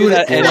to see what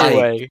it's like.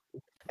 anyway.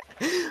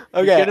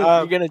 Okay,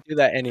 You're gonna do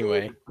that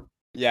anyway.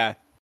 yeah.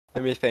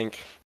 Let me think.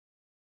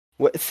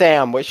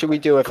 Sam, what should we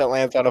do if it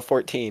lands on a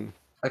 14?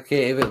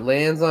 Okay, if it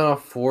lands on a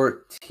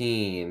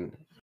 14.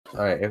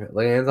 Alright, if it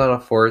lands on a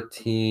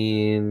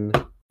 14.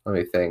 Let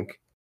me think.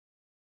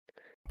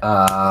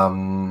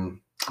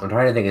 I'm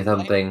trying to think of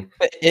something.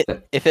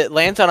 If it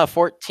lands on a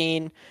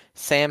 14,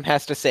 Sam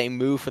has to say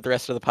moo for the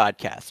rest of the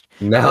podcast.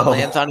 If it No.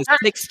 lands on a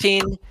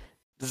 16,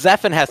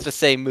 Zephin has to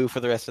say moo for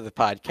the rest of the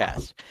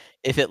podcast.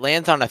 If it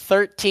lands on a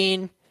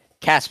 13,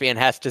 Caspian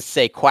has to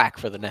say quack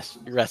for the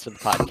rest of the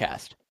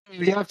podcast.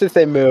 You have to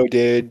say moo,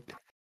 dude.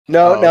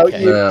 No, Oh, no,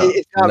 okay.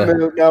 it's not No.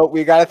 moo. No,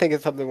 we gotta think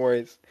of something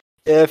worse.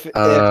 If it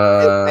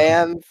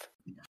lands,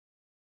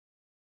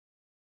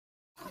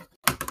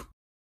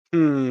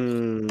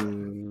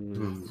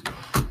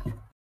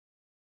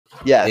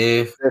 yes,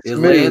 If it's it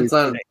moo. lands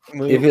on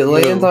Moo, if it moo.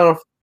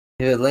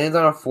 lands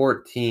on a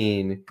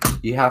 14,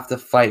 you have to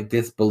fight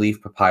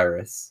Disbelief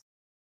Papyrus.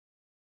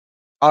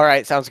 All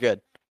right, sounds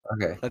good.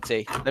 Okay. Let's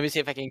see. Let me see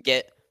if I can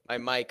get my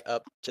mic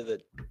up to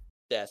the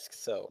desk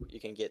so you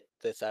can get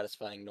the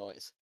satisfying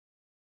noise.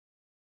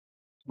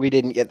 We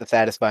didn't get the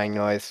satisfying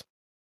noise.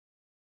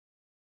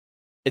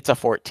 It's a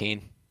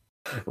 14.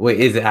 Wait,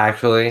 is it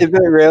actually? Is it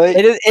really?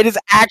 It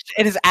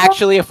is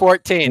actually a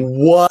 14.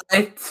 What?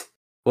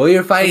 Well,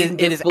 you're fighting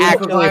it is Disbelief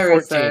actually a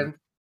Papyrus 14. then.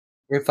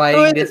 You're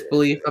fighting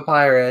Disbelief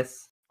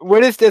Papyrus.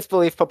 What is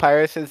Disbelief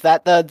Papyrus? Is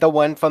that the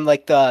one from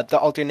like the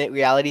alternate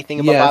reality thing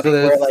about Yeah, so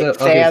where there's like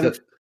okay, Sans?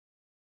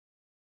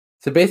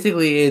 so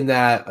basically in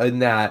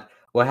that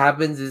what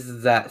happens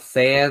is that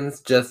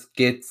Sans just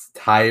gets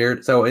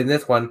tired. So in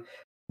this one,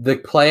 the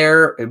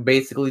player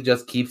basically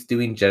just keeps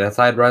doing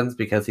genocide runs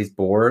because he's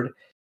bored,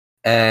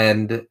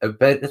 and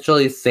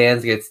eventually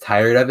Sans gets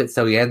tired of it,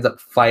 so he ends up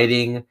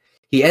fighting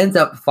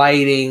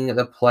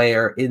the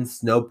player in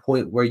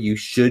Snowpoint where you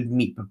should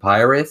meet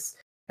Papyrus.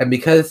 And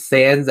because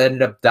Sans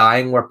ended up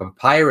dying where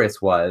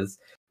Papyrus was,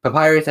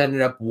 Papyrus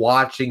ended up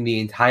watching the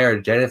entire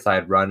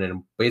genocide run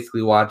and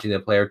basically watching the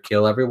player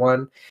kill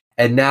everyone.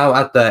 And now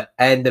at the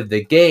end of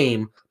the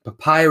game,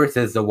 Papyrus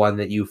is the one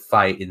that you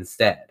fight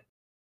instead.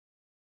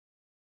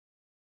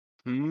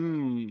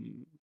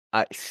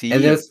 I see.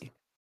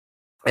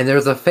 And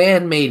there's a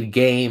fan-made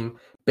game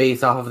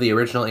based off of the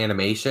original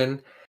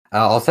animation.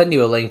 I'll send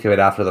you a link to it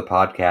after the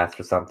podcast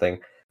or something.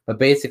 But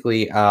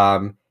basically,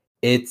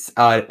 it's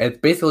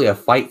basically a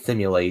fight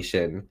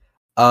simulation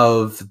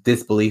of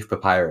Disbelief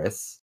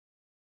Papyrus,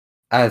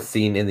 as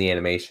seen in the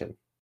animation.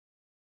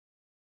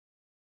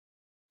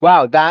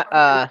 Wow, that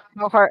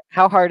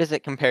How hard is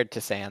it compared to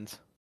Sans?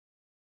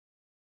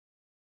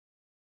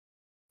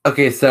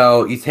 Okay,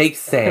 so you take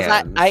Because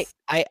Sans. I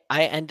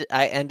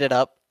ended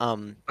up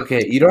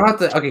Okay, you don't have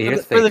to. Okay,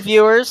 here's for the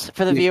viewers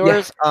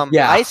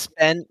Yeah. I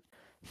spent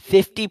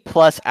 50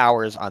 plus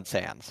hours on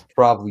Sans.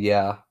 Probably,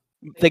 yeah.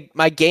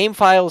 My game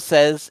file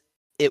says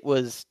it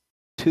was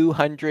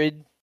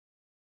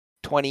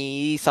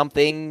 220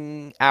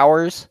 something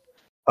hours.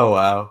 Oh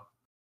wow.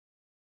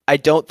 I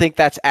don't think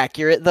that's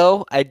accurate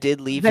though. I did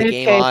leave the They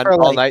game say on for,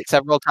 all like- night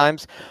several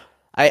times.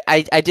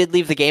 I did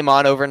leave the game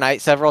on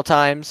overnight several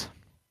times.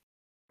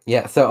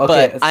 Yeah. So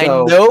okay. But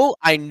So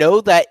I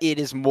know that it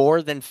is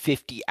more than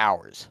 50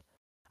 hours.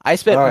 I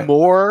spent Alright.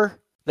 more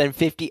than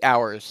 50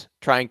 hours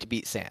trying to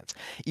beat Sans.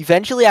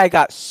 Eventually I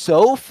got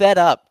so fed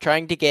up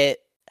trying to get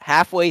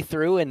halfway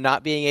through and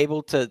not being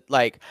able to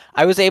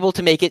I was able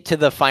to make it to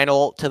the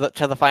final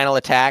final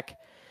attack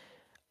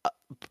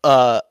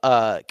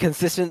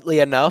consistently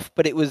enough,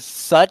 but it was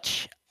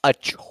such a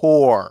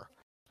chore.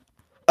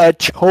 A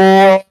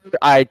chore,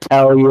 I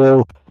tell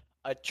you.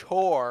 A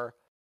chore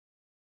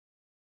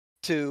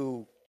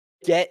to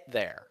get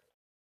there.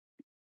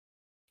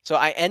 So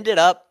I ended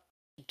up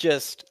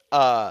just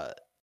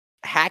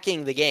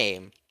hacking the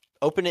game,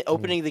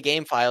 opening the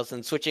game files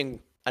and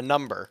switching a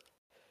number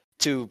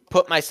to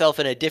put myself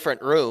in a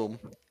different room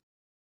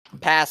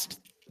past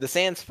the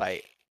Sans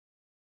fight.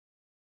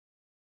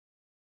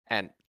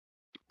 And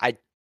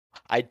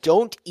I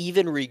don't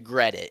even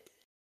regret it.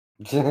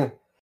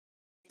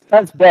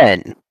 has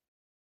been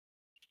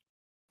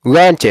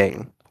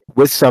ranting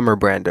with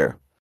Summerbrander.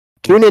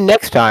 Tune in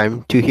next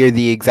time to hear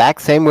the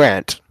exact same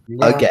rant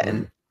yeah.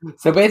 again.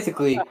 So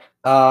basically,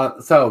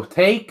 so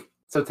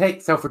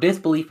for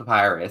Disbelief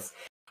Papyrus,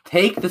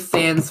 take the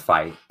Sans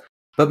fight,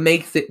 but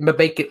make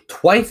it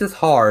twice as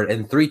hard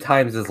and 3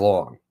 times as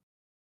long.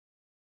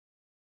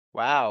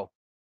 Wow.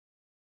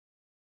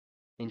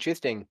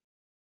 Interesting.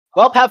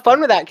 Well, have fun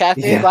with that,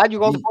 Cassidy. Yeah. Glad you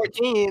rolled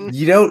 14.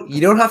 You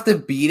don't have to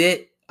beat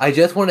it. I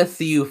just want to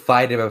see you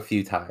fight him a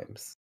few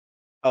times.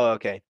 Oh,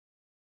 okay.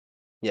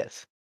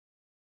 Yes.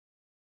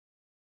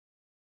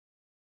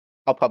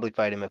 I'll probably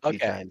fight him a few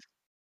Okay. times.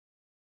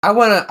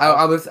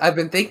 I've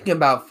been thinking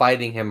about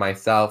fighting him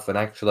myself and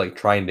actually like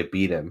trying to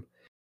beat him.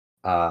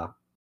 I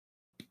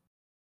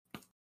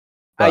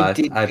But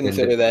did I've been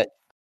consider that.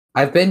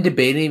 I've been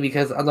debating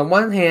because on the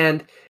one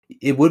hand,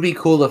 it would be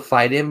cool to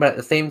fight him, but at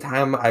the same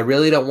time, I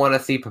really don't want to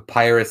see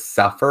Papyrus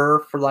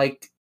suffer for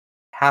like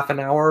half an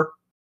hour.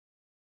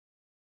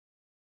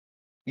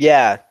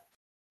 Yeah.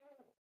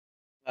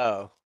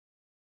 Oh.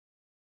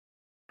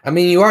 I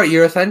mean,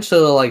 you're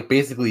essentially like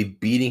basically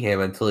beating him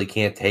until he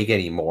can't take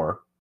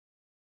anymore.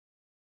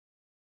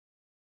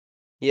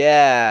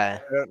 Yeah.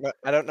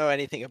 I don't know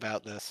anything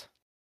about this.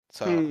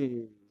 So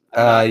Hmm.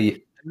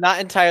 I'm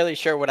not entirely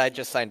sure what I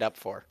just signed up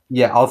for.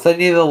 Yeah, I'll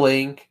send you the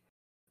link.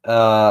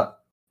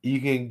 You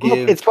can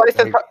give It's twice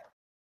as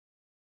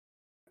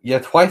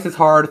twice as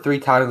hard, 3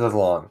 times as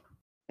long.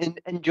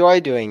 enjoy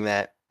doing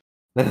that.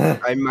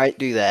 I might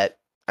do that.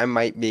 I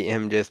might beat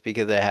him just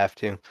because I have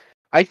to.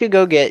 I should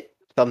go get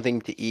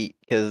something to eat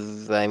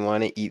because I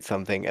want to eat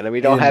something, and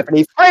we don't have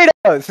any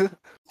Fritos.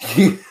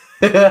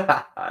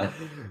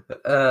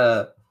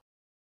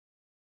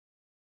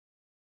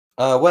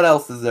 What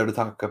else is there to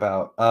talk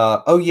about?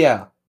 Oh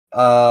yeah.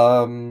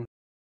 How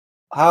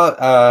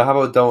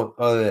about don't?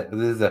 Oh,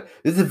 this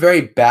is a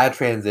very bad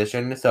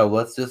transition. So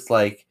let's just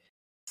like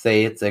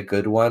say it's a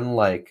good one.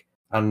 Like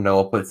I don't know,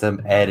 I'll put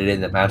some edit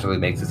in that magically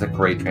makes this a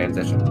great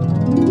transition.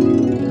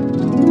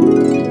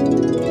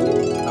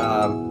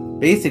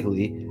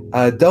 Basically,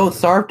 Don't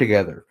Starve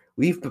Together.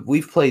 We've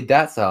played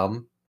that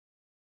some.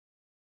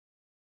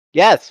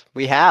 Yes,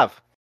 we have.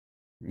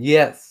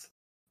 Yes.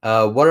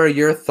 What are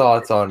your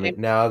thoughts on it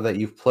now that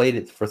you've played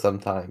it for some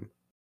time?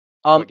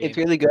 It's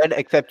really good,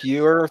 except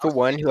you're the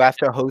one who has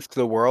to host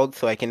the world,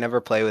 so I can never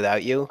play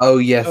without you. Oh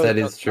yes, Oh, that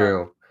Don't is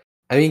Starve. true.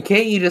 I mean,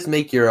 can't you just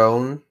make your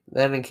own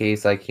then in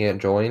case I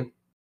can't join?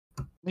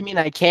 I mean,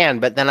 I can,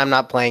 but then I'm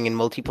not playing in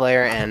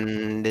multiplayer,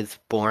 and it's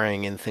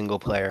boring in single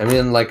player. I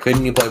mean, like,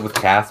 couldn't you play with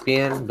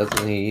Caspian?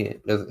 Isn't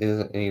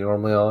he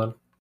normally on?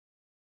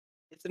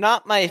 It's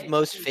not my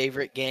most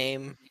favorite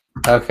game.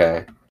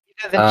 Okay. He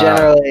doesn't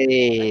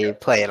generally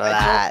play a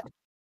lot.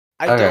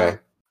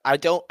 I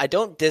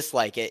don't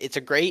dislike it. It's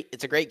a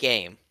great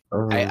game.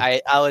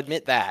 Mhm. I'll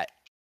admit that.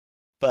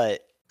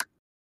 But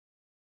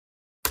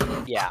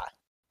yeah.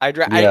 I'd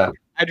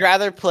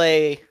rather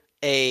play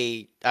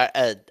an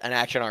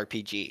action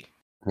RPG.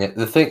 Yeah,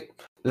 the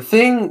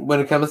thing when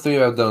it comes to me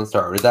about Don't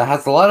Starve is that it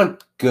has a lot of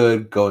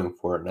good going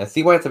for it, and I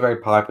see why it's a very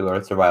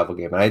popular survival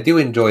game, and I do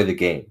enjoy the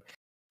game.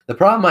 The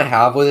problem I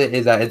have with it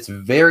is that it's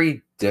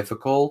very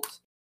difficult,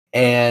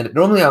 and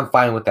normally I'm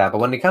fine with that, but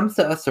when it comes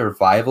to a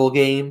survival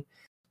game,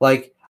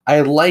 like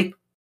I like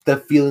the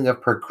feeling of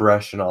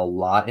progression a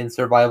lot in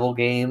survival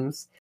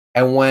games,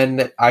 and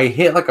when I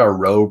hit like a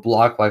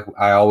roadblock like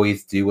I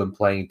always do when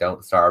playing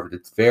Don't Starve,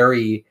 it's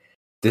very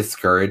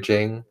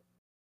discouraging.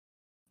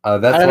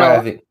 That's why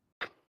I think.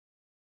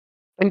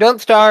 And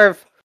Don't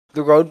Starve,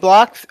 the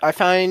roadblocks, I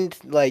find,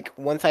 like,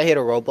 once I hit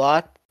a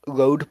roadblock,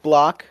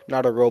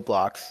 not a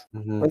roadblocks.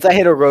 Mhm. Once I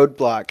hit a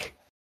roadblock,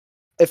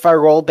 if I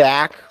roll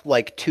back,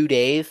 like, 2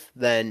 days,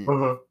 then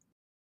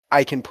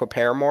I can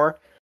prepare more.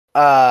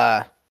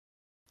 I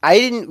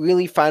didn't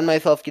really find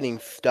myself getting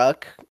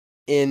stuck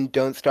in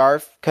Don't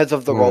Starve because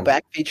of the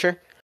rollback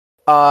feature.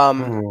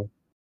 Mhm.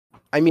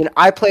 I mean,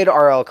 I played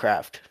RL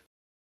Craft.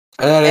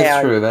 That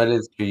is true. That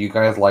is true. You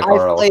guys like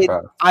RL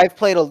Craft. I've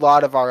played a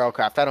lot of RL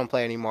Craft. I don't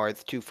play anymore.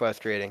 It's too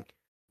frustrating.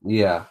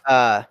 Yeah.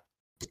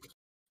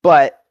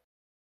 But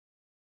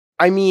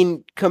I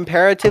mean,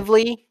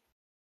 comparatively,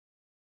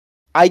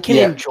 I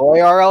can enjoy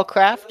RL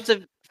Craft.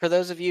 For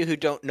those of you who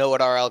don't know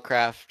what RL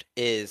Craft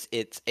is,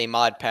 it's a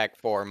mod pack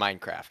for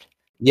Minecraft.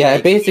 Yeah,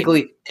 it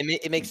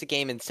makes the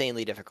game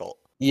insanely difficult.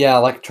 Yeah,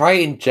 like try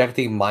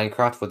injecting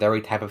Minecraft with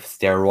every type of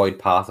steroid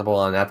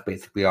possible, and that's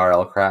basically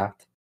RL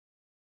Craft.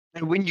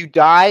 And when you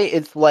die,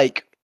 it's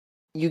like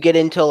you get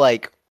into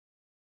like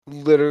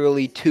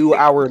literally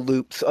 2-hour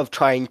loops of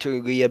trying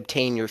to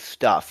reobtain your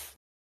stuff.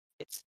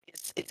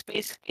 It's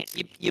basically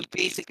you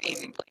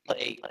basically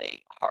play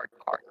hard.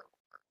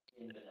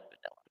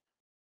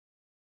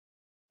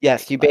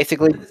 Yes, you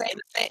basically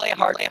play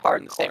hard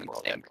in the same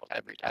world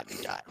every time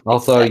you die.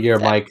 Also, your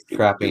mic's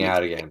crapping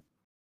out again.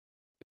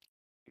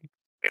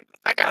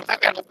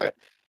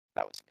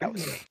 That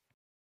was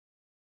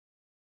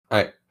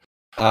Alright.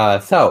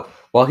 So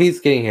while he's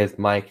getting his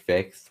mic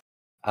fixed,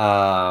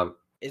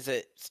 is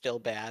it still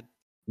bad?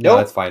 No,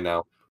 it's fine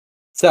now.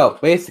 So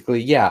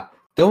basically, yeah.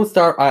 Don't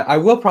Starve. I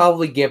will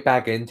probably get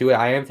back into it.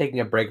 I am taking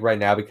a break right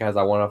now because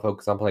I want to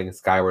focus on playing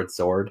Skyward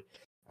Sword.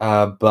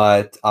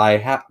 But I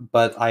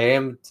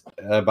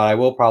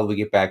will probably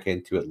get back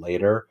into it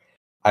later.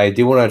 I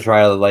do want to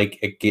try to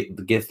like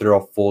get through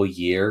a full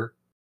year,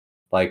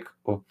 like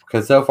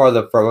because so far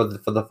for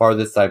the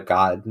farthest I've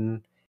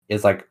gotten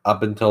is like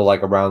up until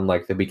like around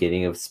like the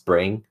beginning of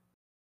spring.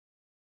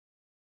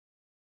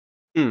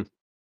 Oh,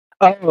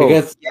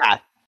 Because yeah.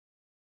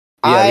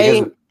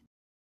 because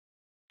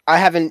I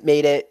haven't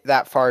made it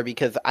that far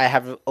because I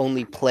have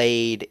only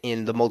played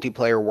in the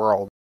multiplayer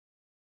world.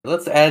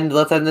 let's end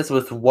this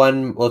with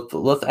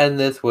let's end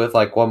this with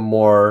like one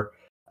more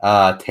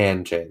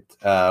tangent.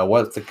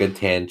 What's a good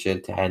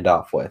tangent to end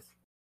off with?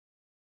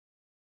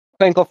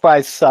 Crinkle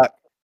fries suck.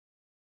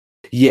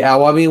 Yeah,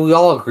 well, I mean, we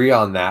all agree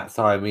on that.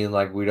 So I mean,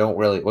 like, we don't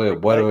really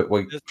wait,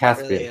 There's not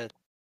Caspian, really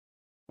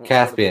a-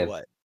 Caspian.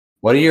 What?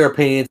 What are your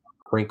opinions on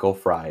crinkle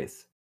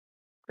fries?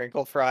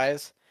 Crinkle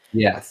fries?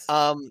 Yes,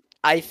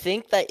 I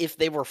think that if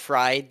they were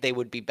fried, they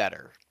would be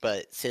better.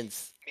 But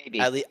since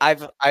Maybe.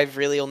 I've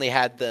really only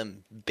had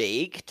them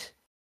baked,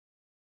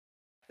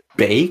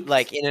 baked.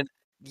 like in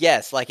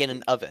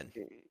an oven.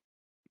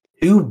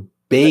 Who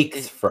bakes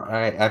is-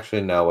 fry?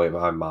 Actually, no. Wait,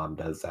 my mom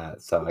does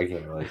that, so I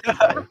can't really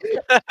compare.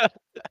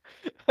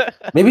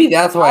 Maybe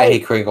that's why I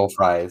hate crinkle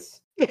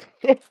fries. The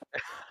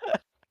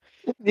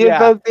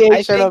Yeah,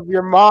 association think- of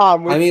your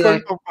mom with I mean,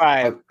 like, crinkle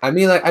fries. I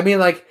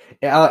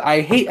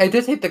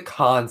just hate the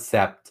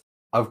concept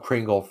of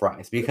crinkle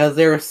fries because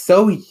they're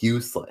so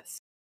useless.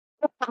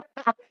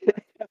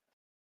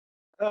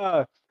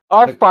 Our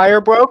like-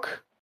 fryer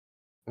broke,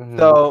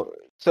 Mhm.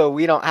 so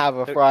we don't have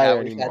a Yeah, fryer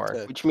we've had anymore,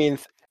 to- which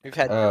means We've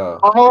had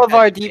all of had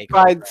our to deep make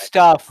our fried fries.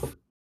 stuff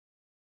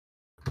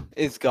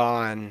is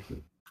gone.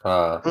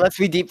 Unless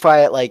we deep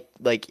fry it like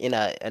in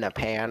a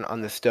pan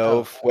on the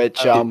stove,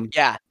 which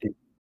yeah.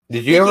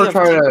 Did you ever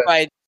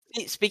try to?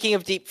 Speaking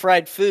of deep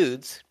fried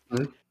foods,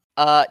 Hmm?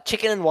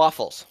 Chicken and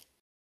waffles.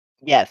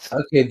 yes,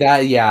 Okay,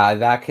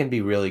 that can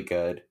be really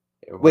good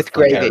with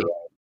gravy.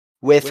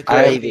 With With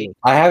gravy.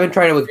 I haven't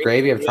tried it with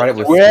gravy. I've tried it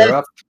with With-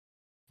 syrup.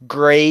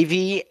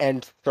 Gravy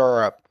and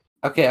syrup.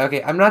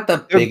 Okay. I'm not the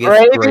The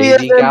biggest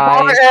gravy guy.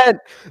 important.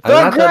 I'm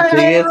not the gravy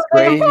biggest is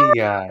gravy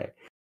guy.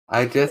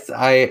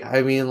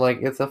 I mean,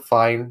 like, it's a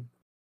fine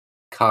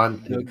The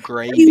What do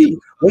gravy.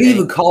 you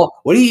even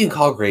call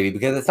gravy?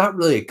 Because it's not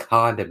really a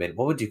condiment.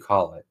 What would you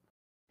call it?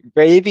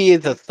 Gravy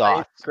is a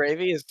sauce.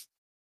 Gravy is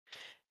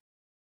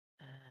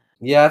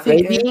Yeah, I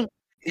think Gravy?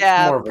 it's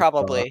more of a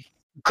probably.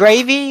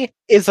 Gravy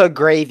is a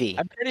gravy.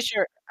 I'm pretty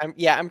sure.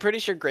 I'm pretty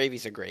sure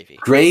gravy's a gravy.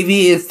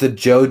 Gravy is the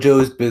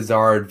JoJo's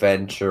Bizarre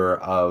Adventure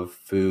of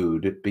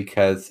food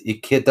because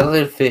it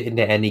doesn't fit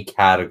into any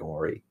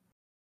category.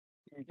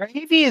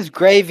 Gravy is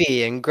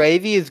gravy, and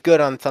gravy is good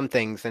on some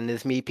things and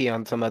is meaty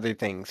on some other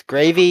things.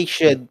 Gravy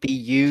should be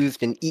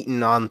used and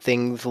eaten on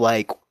things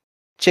like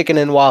chicken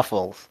and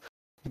waffles.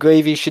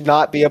 Gravy should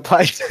not be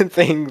applied to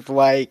things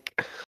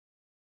like,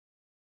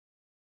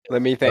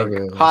 let me think,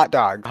 Okay. hot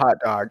dog.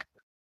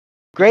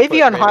 Gravy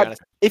Put on gravy hot. on a-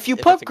 If you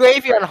if put it's a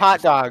gravy on fried hot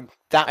piece. dog,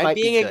 that I'm might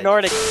be being good.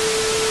 ignored.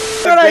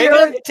 But I Gravy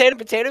heard- on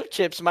potato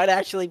chips might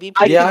actually be. I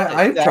pretty Yeah, can good.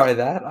 I'd that. try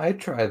that. I'd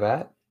try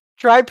that.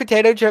 Try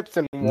potato chips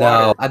and water.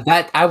 No,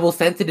 that I will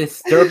sense a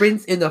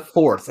disturbance in the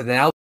force, and then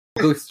I'll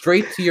go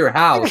straight to your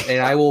house,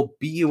 and I will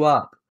beat you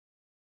up.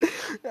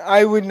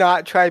 I would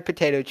not try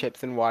potato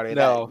chips and water.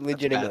 No, That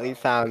legitimately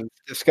sounds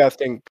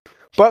disgusting.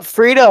 But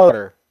Frito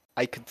water,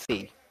 I could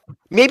see.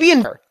 Maybe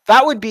in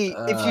that would be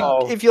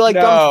if you like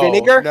dump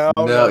vinegar. No,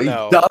 you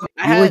dumb,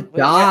 I you would had-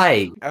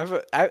 die.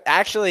 I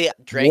actually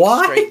drank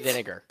What? straight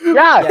vinegar.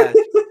 Yeah. Yeah,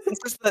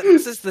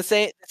 this is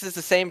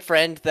the same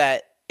friend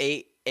that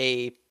ate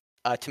a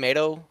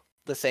tomato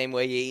the same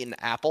way you eat an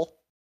apple.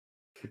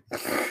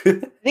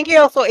 I think he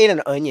also ate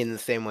an onion the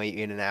same way you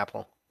eat an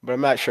apple, but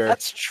I'm not sure.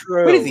 That's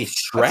true. What is he,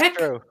 That's Shrek?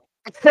 true.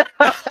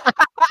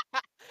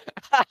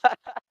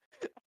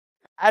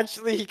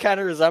 Actually, he kind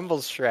of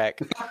resembles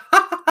Shrek.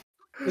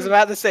 He's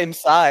about the same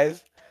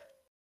size.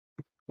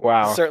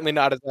 Wow. Certainly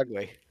not as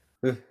ugly.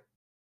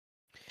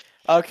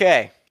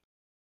 Okay.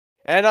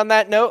 And on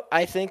that note,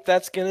 I think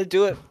that's gonna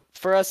do it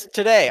for us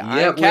today. Yep, I'm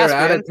we are out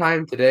Caspian. of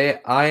time today.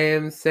 I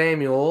am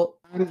Samuel,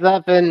 Thumbs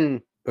up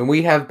and and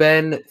we have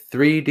been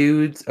 3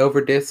 dudes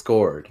over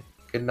Discord.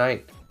 Good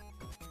night.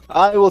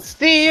 I will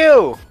see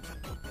you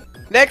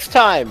next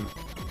time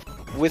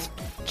with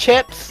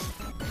chips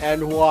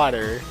and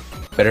water.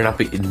 Better not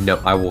be. No,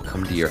 I will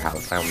come to your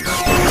house. I will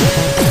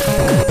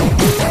not.